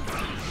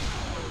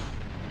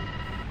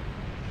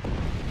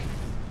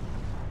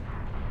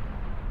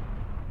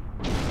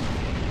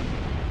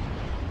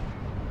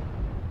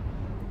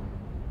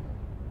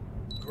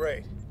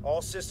 Great.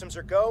 All systems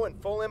are go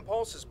and full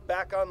impulse is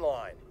back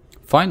online.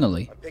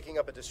 Finally. I'm picking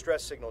up a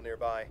distress signal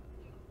nearby.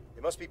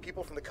 It must be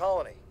people from the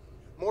colony.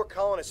 More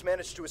colonists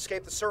managed to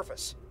escape the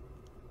surface.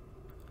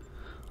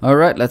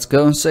 Alright, let's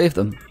go and save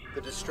them. The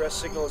distress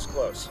signal is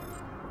close.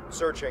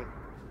 Searching.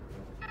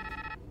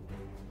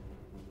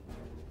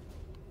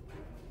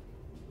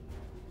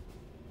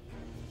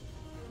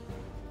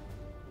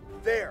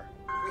 There!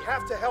 We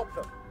have to help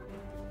them!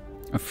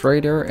 A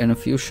freighter and a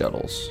few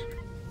shuttles.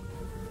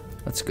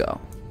 Let's go.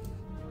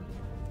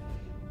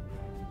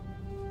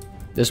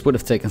 This would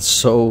have taken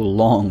so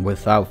long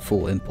without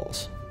full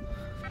impulse.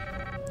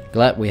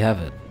 Glad we have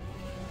it.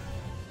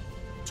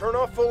 Turn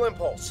off full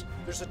impulse.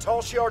 There's a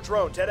Tal Shiar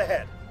drone dead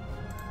ahead.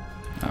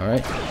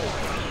 Alright.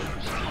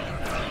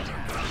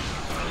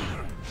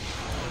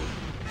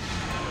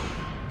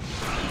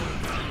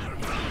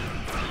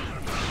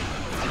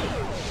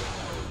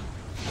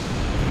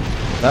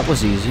 That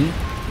was easy.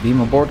 Beam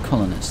aboard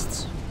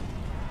colonists.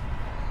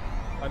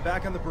 I'm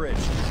back on the bridge.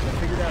 I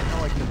figured out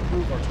how I can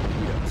improve our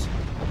torpedoes.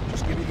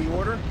 Just give me the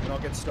order, and I'll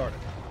get started.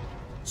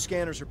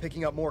 Scanners are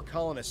picking up more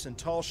colonists in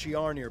Tal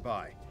Shiar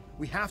nearby.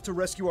 We have to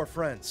rescue our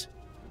friends.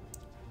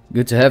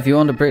 Good to have you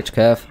on the bridge,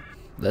 Cav.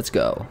 Let's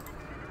go.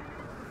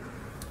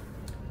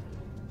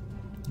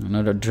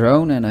 Another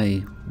drone and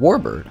a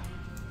warbird.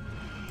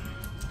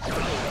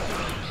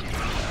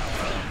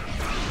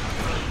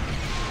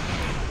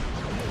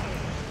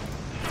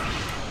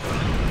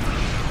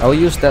 I will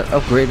use that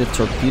upgraded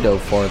torpedo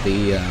for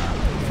the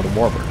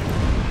warbird,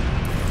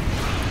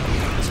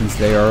 since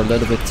they are a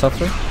little bit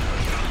tougher.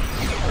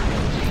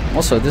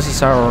 Also, this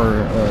is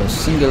our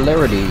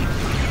singularity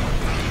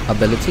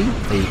ability,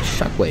 a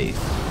shockwave.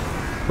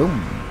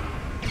 Boom.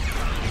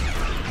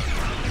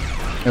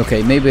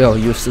 Okay, maybe I'll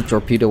use the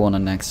torpedo on the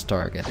next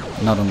target,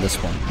 not on this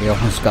one. We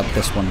almost got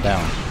this one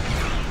down.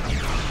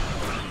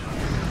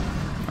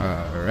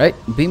 Alright,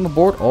 beam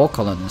aboard all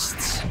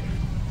colonists.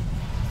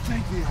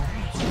 Thank the elves.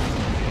 I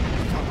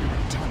thought we were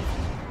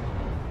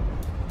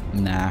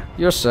done. Nah,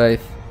 you're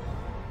safe.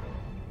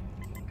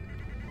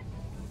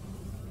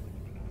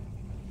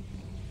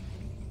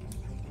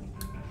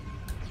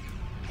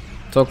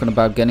 Talking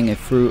about getting a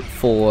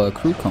full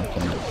crew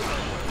complement.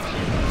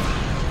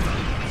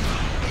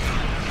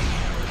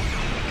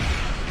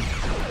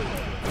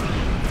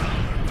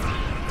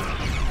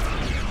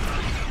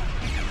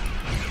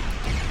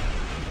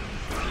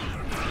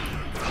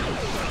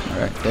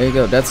 Alright, there you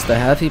go. That's the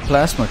heavy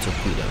plasma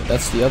torpedo.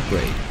 That's the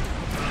upgrade.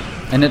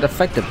 And it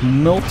affected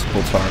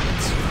multiple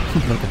targets.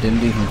 Look, it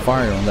didn't even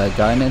fire on that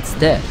guy and it's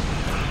dead.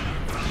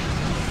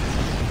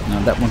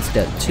 Now that one's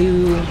dead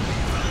too.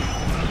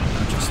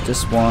 Not just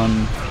this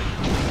one.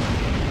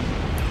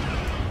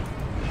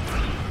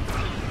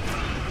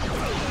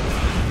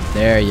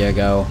 There you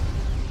go.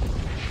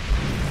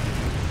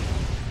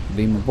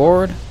 Beam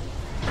aboard.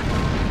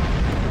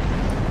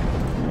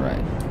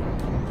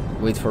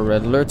 Wait for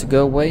red alert to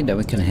go away, then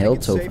we can hail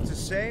It's safe Tovan. to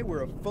say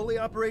we're a fully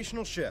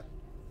operational ship.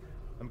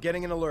 I'm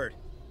getting an alert.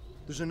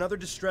 There's another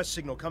distress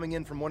signal coming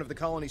in from one of the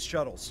colony's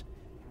shuttles.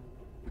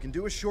 We can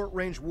do a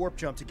short-range warp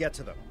jump to get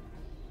to them.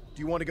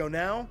 Do you want to go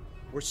now,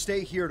 or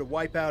stay here to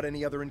wipe out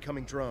any other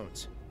incoming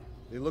drones?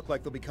 They look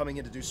like they'll be coming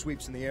in to do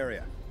sweeps in the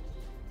area.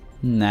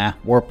 Nah,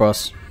 warp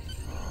us.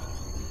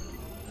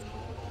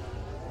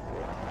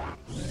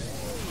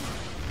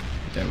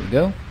 There we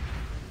go.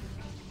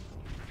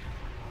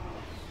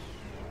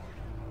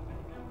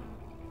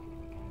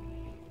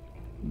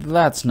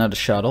 That's not a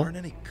shuttle. There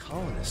aren't any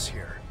colonists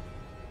here.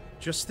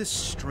 Just this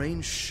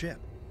strange ship.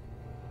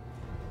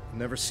 I've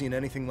never seen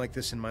anything like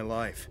this in my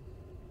life.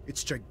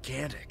 It's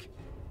gigantic.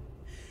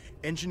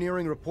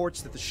 Engineering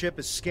reports that the ship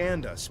has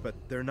scanned us, but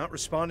they're not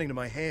responding to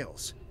my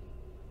hails.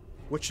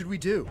 What should we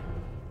do?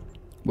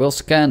 We'll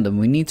scan them.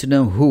 We need to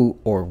know who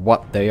or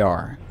what they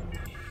are.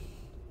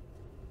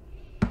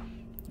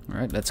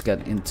 Alright, let's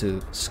get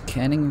into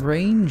scanning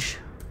range.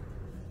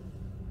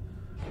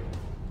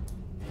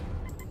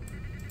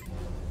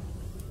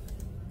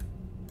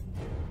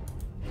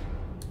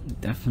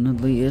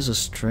 Definitely is a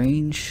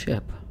strange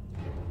ship.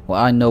 Well,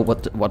 I know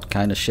what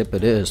kind of ship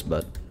it is,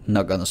 but I'm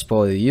not gonna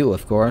spoil you,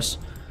 of course.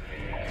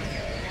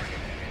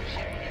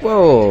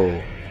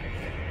 Whoa!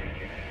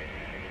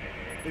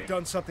 They've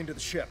done something to the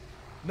ship.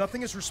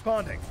 Nothing is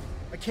responding.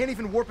 I can't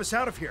even warp us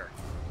out of here.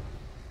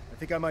 I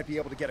think I might be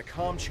able to get a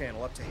comm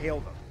channel up to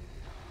hail them.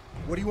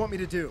 What do you want me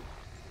to do?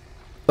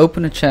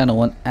 Open a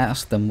channel and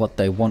ask them what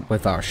they want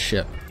with our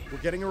ship. We're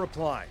getting a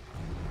reply.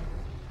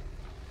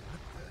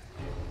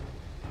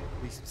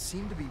 They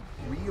seem to be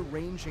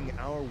rearranging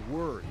our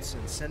words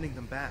and sending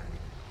them back.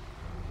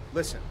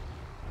 Listen.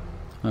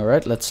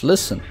 Alright, let's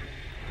listen.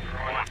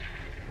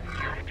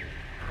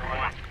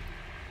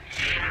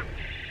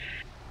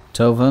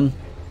 Tovan.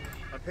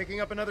 I'm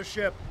picking up another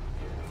ship.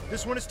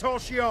 This one is Tal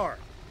Shiar.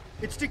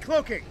 It's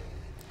decloaking.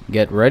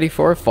 Get ready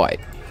for a fight.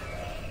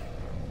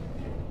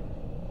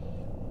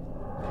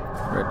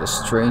 Right, the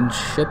strange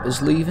ship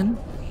is leaving.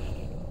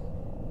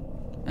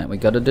 And we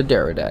got a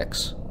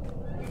Dideridax.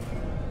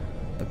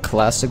 The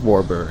classic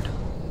warbird.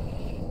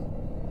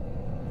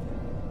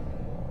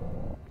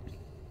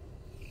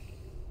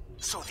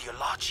 So the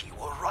Alachi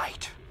were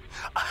right.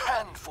 A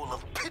handful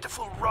of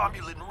pitiful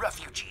Romulan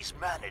refugees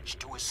managed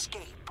to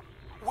escape.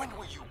 When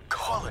will you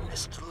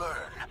colonists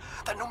learn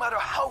that no matter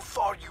how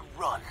far you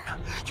run,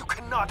 you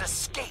cannot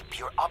escape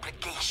your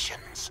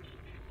obligations?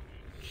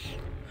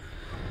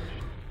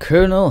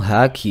 Colonel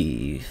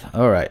Hakiv.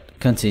 Alright,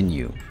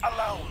 continue.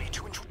 Allow me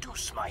to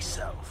introduce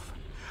myself.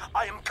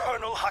 I am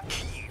Colonel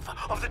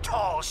Hakiv of the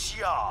Tal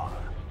Shiar.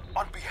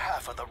 On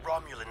behalf of the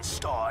Romulan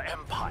Star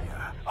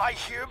Empire, I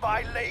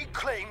hereby lay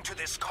claim to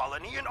this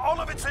colony and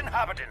all of its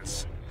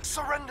inhabitants.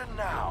 Surrender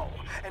now,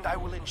 and I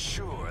will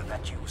ensure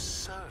that you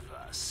serve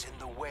us in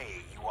the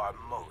way you are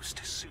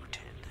most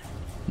suited.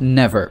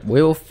 Never.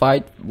 We will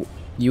fight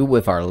you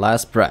with our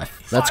last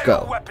breath. Let's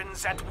Fire go.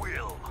 Weapons at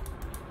will.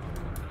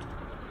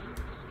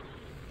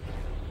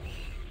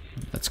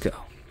 Let's go.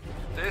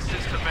 This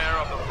is the mayor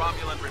of the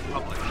Romulan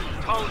Republic.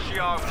 Tal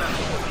Shiar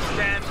vessel,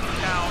 stand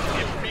down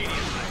immediately.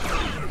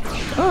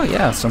 Oh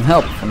yeah, some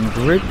help from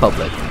the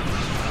Republic.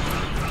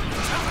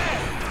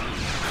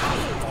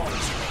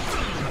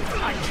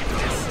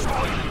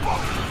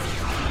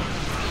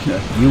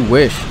 You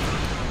wish.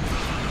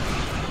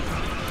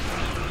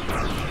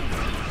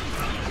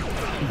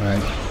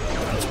 Alright.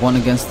 It's 1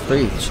 against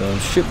 3, so it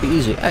should be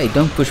easy. Hey,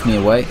 don't push me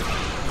away.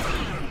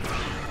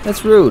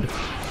 That's rude.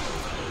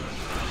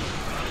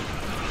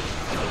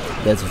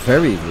 That's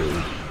very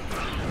rude.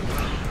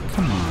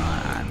 Come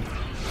on.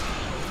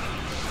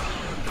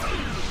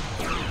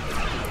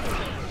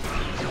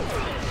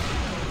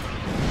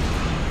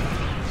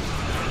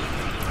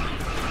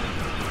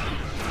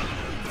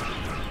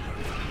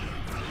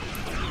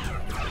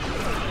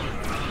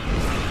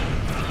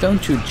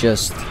 Don't you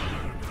just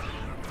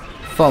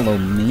follow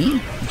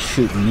me and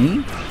shoot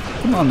me?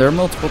 Come on, there are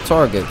multiple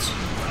targets.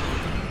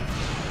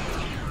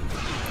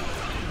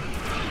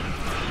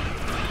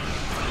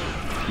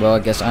 Well, I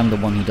guess I'm the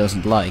one he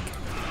doesn't like.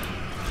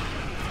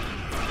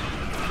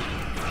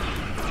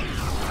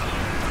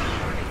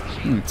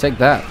 Take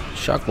that.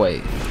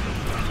 Shockwave.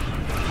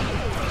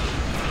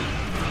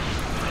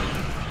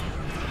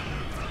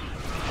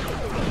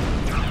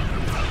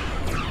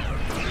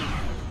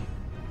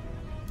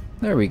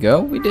 There we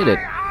go. We did it.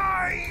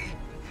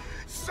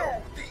 So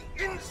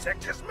the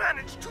insect has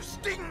managed to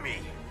sting me.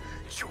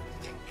 You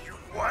think you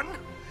won?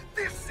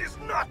 This is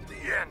not the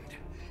end.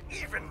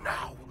 Even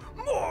now,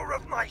 more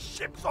of my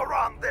ships are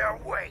on their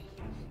way.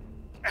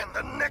 And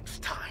the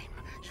next time,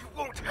 you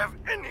won't have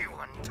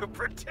anyone to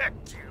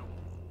protect you.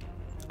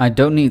 I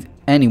don't need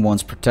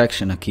anyone's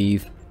protection,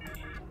 Akiv.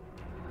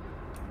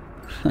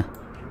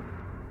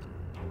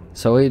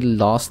 So he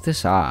lost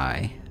his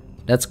eye.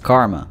 That's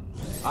karma.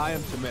 I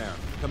am Tamer,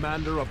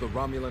 commander of the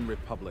Romulan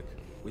Republic.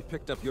 We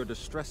picked up your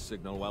distress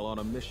signal while on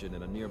a mission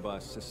in a nearby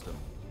system.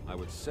 I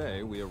would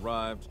say we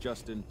arrived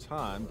just in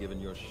time given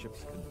your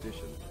ship's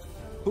condition.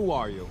 Who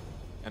are you?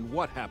 And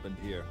what happened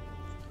here?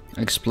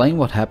 Explain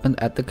what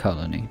happened at the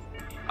colony.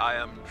 I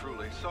am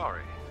truly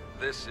sorry.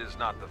 This is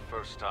not the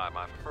first time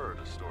I've heard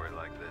a story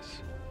like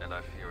this, and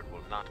I fear it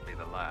will not be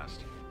the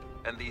last.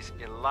 And these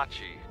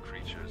Ilachi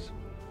creatures,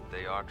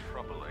 they are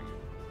troubling.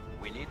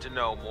 We need to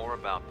know more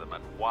about them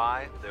and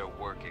why they're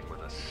working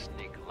with a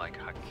sneak like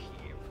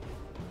Hakim.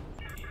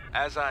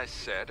 As I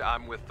said,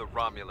 I'm with the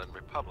Romulan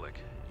Republic.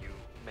 You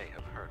may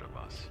have heard of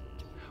us.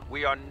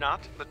 We are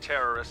not the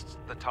terrorists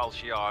the Tal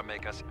Shiar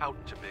make us out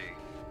to be.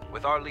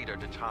 With our leader,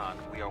 Datan,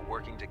 we are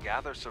working to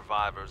gather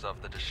survivors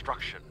of the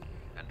destruction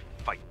and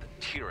fight the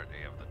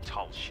tyranny of the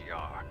Tal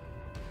Shiar.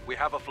 We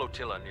have a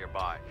flotilla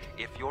nearby.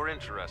 If you're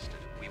interested,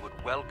 we would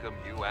welcome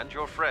you and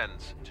your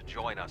friends to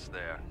join us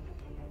there.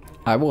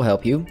 I will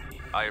help you.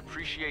 I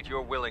appreciate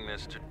your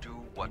willingness to do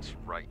what's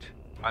right.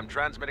 I'm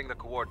transmitting the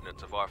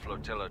coordinates of our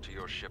flotilla to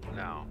your ship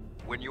now.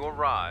 When you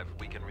arrive,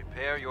 we can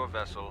repair your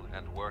vessel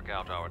and work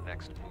out our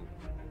next move.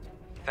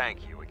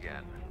 Thank you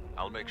again.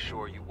 I'll make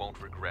sure you won't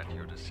regret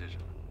your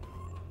decision.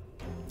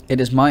 It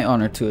is my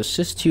honor to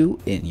assist you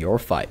in your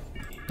fight.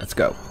 Let's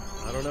go.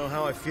 I don't know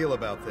how I feel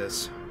about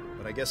this,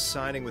 but I guess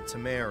signing with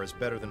Tamer is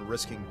better than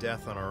risking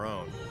death on our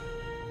own.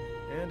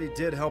 And he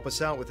did help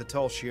us out with the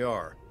Tal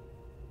Shiar.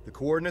 The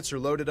coordinates are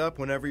loaded up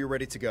whenever you're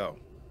ready to go.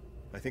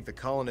 I think the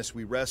colonists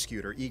we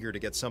rescued are eager to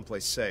get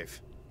someplace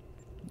safe.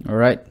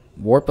 Alright,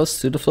 warp us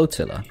to the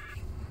flotilla.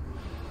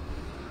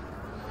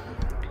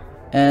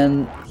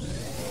 And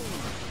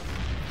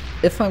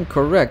if I'm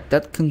correct,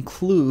 that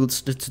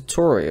concludes the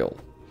tutorial.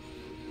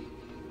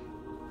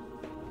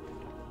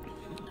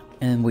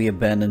 And we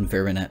abandon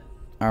Virinet,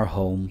 our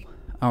home,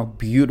 our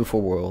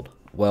beautiful world.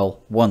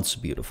 Well, once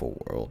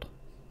beautiful world.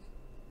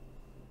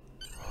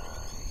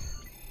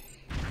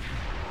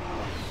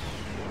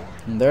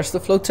 And there's the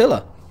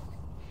flotilla.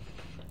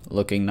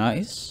 Looking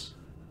nice.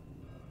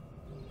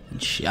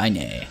 And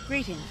shiny.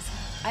 Greetings.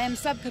 I am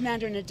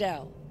Sub-Commander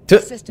Nadell,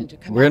 assistant to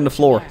Commander. We're in the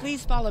floor.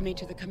 Please follow me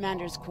to the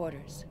Commander's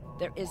quarters.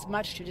 There is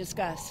much to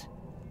discuss.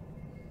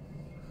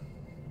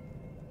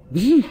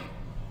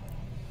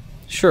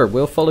 Sure,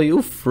 we'll follow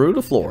you through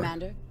the floor.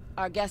 Commander,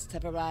 our guests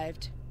have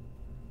arrived.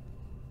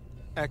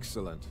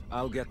 Excellent.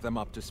 I'll get them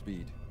up to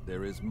speed.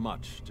 There is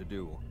much to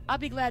do. I'll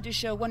be glad to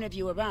show one of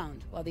you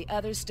around, while the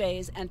other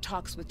stays and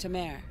talks with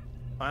Tamer.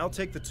 I'll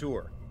take the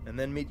tour, and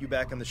then meet you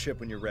back on the ship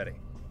when you're ready.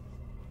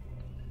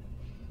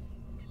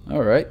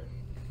 Alright.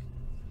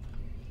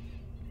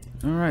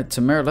 Alright,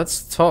 Tamer,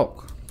 let's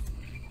talk.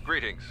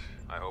 Greetings.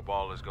 I hope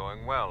all is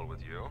going well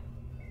with you.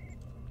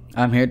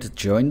 I'm here to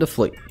join the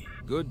fleet.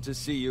 Good to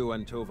see you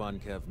and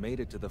Tovankev made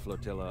it to the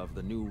flotilla of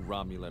the new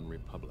Romulan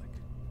Republic.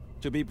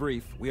 To be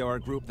brief, we are a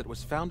group that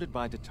was founded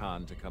by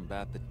Datan to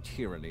combat the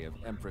tyranny of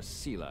Empress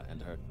Sela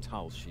and her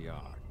Tal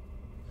Shiar.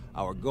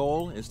 Our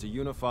goal is to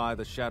unify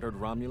the shattered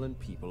Romulan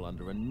people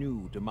under a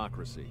new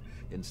democracy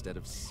instead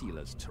of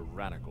Sela's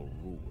tyrannical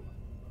rule.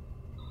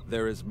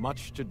 There is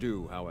much to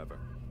do, however.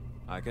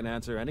 I can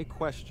answer any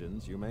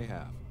questions you may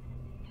have.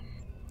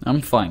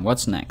 I'm fine.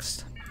 What's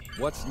next?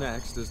 What's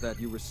next is that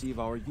you receive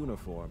our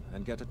uniform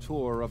and get a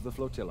tour of the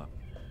flotilla.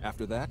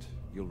 After that,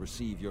 you'll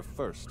receive your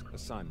first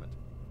assignment.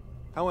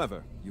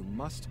 However, you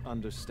must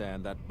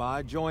understand that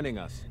by joining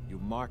us, you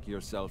mark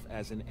yourself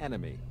as an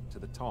enemy to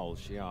the Tal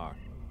Shiar.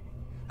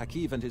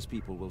 Hakiv and his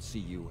people will see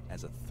you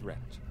as a threat,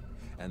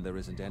 and there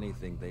isn't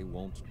anything they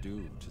won't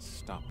do to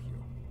stop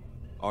you.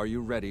 Are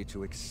you ready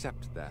to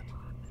accept that?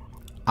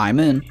 I'm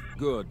in.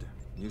 Good.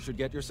 You should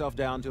get yourself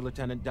down to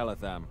Lieutenant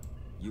Delatham.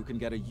 You can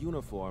get a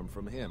uniform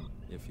from him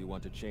if you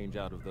want to change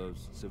out of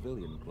those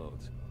civilian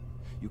clothes.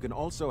 You can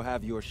also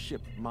have your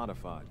ship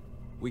modified.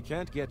 We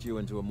can't get you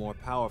into a more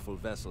powerful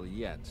vessel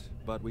yet,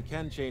 but we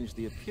can change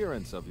the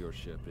appearance of your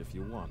ship if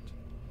you want.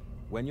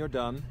 When you're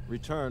done,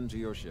 return to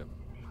your ship.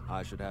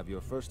 I should have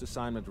your first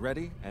assignment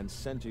ready and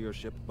sent to your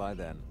ship by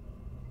then.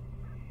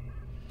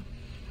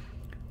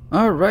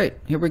 Alright,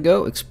 here we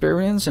go.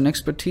 Experience and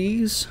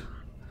expertise.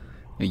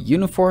 A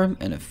uniform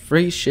and a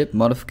free ship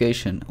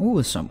modification.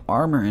 Ooh, some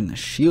armor and a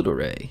shield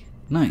array.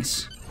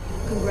 Nice.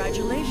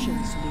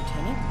 Congratulations,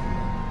 Lieutenant.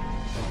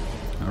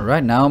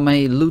 Alright, now I'm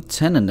a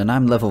lieutenant and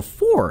I'm level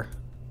 4.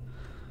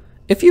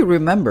 If you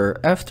remember,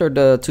 after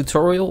the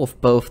tutorial of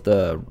both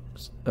the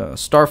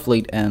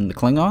Starfleet and the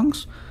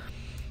Klingons,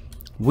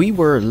 we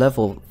were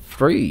level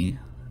 3.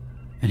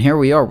 And here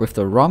we are with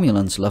the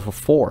Romulans level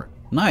 4.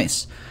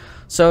 Nice.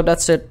 So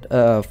that's it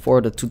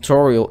for the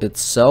tutorial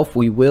itself.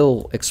 We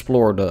will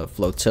explore the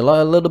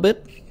flotilla a little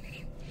bit.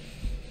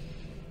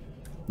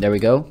 There we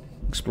go.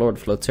 Explore the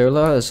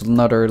flotilla is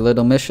another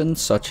little mission,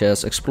 such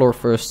as explore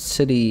first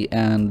city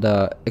and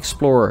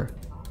explore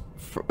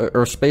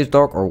Earth Space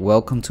Dock or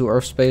welcome to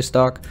Earth Space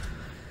Dock.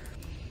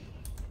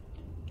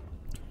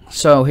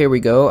 So here we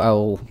go.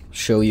 I'll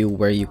show you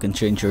where you can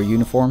change your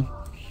uniform.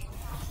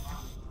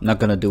 Not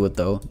gonna do it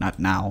though, not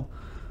now.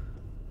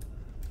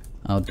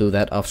 I'll do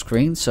that off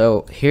screen.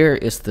 So here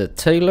is the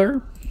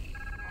tailor.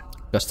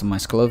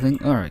 Customize clothing.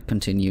 Alright,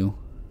 continue.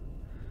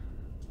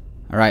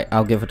 Alright,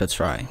 I'll give it a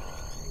try.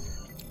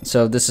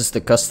 So this is the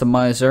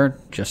customizer.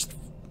 Just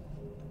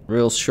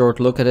real short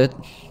look at it.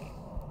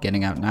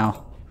 Getting out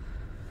now.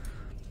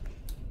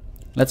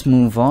 Let's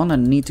move on. I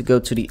need to go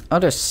to the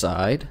other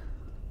side.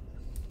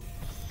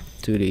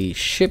 To the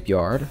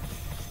shipyard.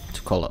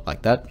 To call it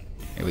like that.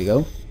 Here we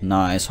go.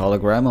 Nice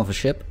hologram of a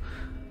ship.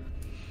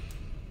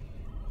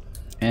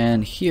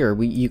 And here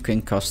you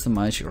can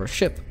customize your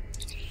ship.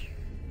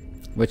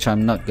 Which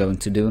I'm not going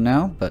to do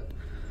now, but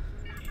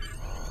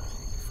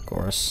of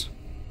course.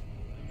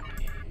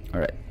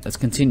 Alright, let's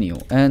continue.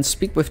 And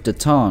speak with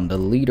Datan, the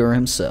leader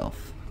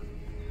himself.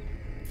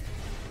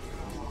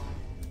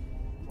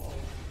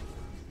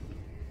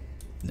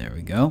 There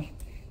we go.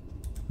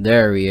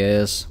 There he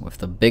is, with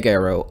the big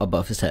arrow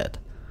above his head.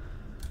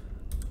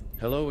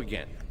 Hello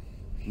again.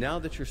 Now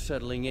that you're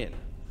settling in,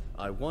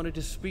 I wanted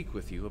to speak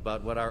with you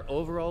about what our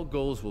overall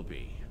goals will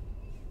be.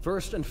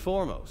 First and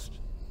foremost,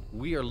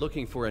 we are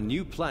looking for a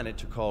new planet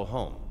to call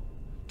home.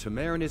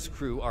 Tamer and his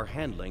crew are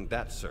handling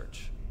that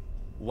search.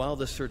 While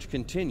the search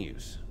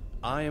continues,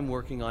 I am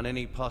working on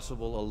any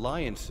possible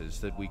alliances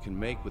that we can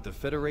make with the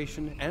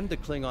Federation and the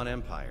Klingon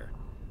Empire.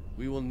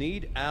 We will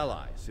need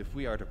allies if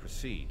we are to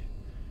proceed.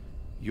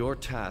 Your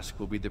task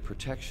will be the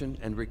protection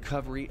and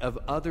recovery of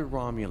other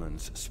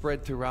Romulans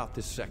spread throughout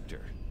this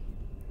sector.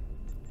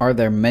 Are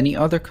there many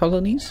other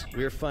colonies?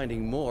 We're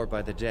finding more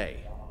by the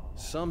day.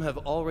 Some have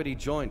already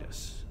joined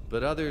us,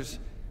 but others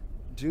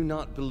do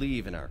not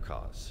believe in our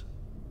cause.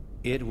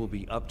 It will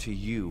be up to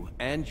you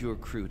and your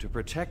crew to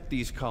protect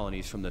these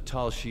colonies from the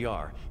Tal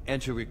Shiar and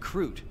to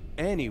recruit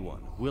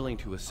anyone willing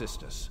to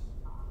assist us.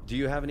 Do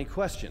you have any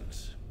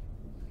questions?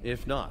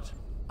 If not,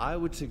 I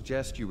would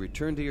suggest you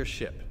return to your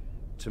ship.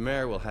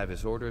 Tamer will have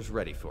his orders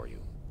ready for you.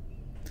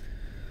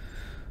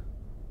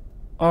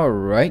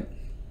 Alright.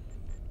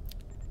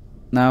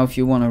 Now if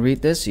you want to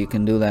read this, you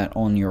can do that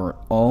on your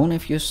own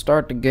if you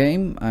start the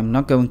game. I'm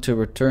not going to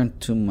return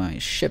to my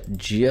ship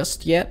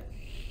just yet.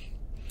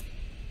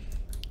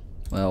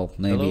 Well,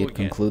 maybe it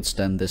concludes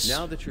then this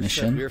now that you're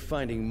mission. Set, we're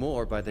finding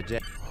more by the day.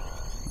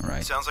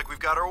 Alright. Sounds like we've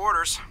got our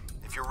orders.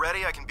 If you're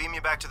ready, I can beam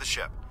you back to the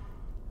ship.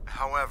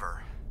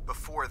 However,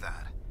 before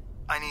that,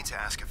 I need to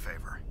ask a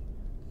favor.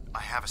 I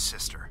have a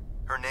sister.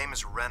 Her name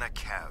is Rena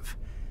Kev.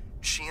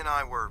 She and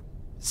I were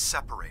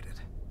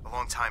separated a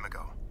long time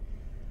ago.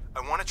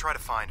 I want to try to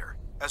find her.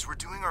 As we're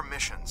doing our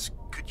missions,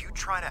 could you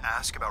try to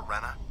ask about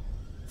Rena?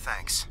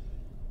 Thanks.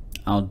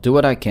 I'll do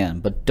what I can,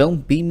 but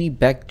don't beam me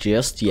back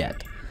just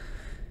yet.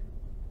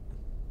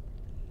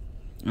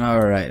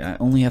 Alright, I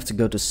only have to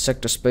go to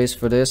sector space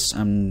for this.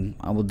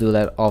 I will do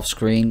that off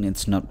screen.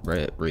 It's not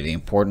really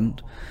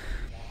important.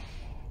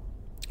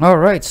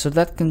 Alright, so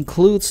that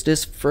concludes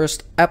this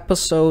first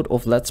episode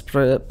of Let's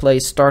Play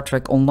Star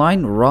Trek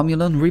Online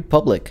Romulan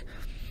Republic.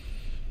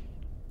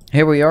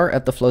 Here we are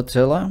at the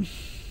flotilla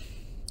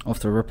of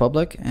the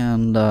Republic,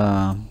 and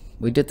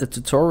we did the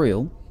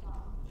tutorial.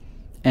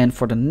 And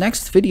for the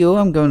next video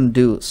I'm going to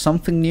do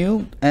something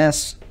new,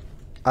 as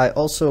I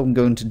also am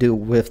going to do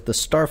with the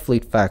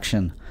Starfleet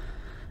faction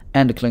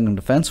and the Klingon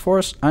Defense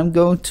Force. I'm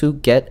going to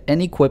get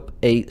and equip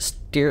a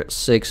Tier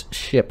 6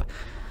 ship.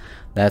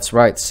 That's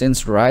right,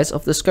 since Rise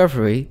of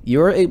Discovery,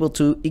 you're able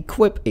to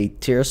equip a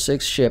Tier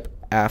 6 ship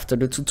after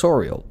the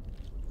tutorial,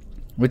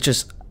 which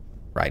is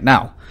right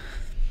now.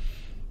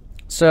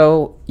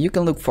 So you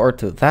can look forward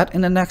to that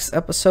in the next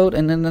episode,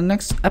 and in the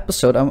next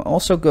episode I'm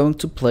also going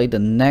to play the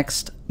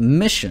next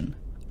mission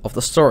of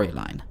the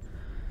storyline,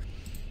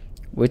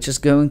 which is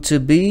going to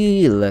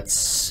be, let's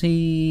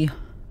see,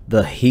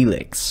 the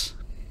Helix.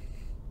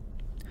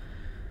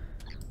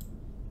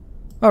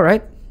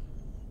 Alright,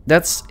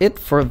 that's it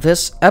for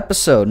this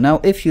episode. Now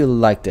if you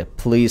liked it,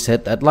 please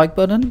hit that like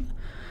button,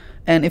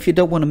 and if you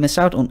don't want to miss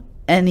out on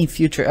any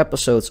future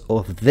episodes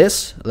of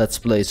this Let's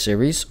Play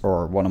series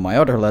or one of my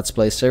other Let's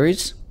Play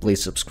series,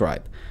 please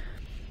subscribe.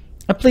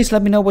 And please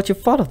let me know what you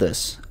thought of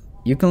this.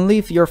 You can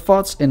leave your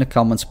thoughts in the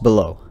comments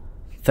below.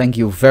 Thank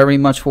you very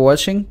much for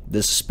watching.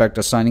 This is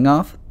Spectre signing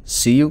off.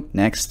 See you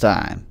next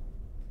time.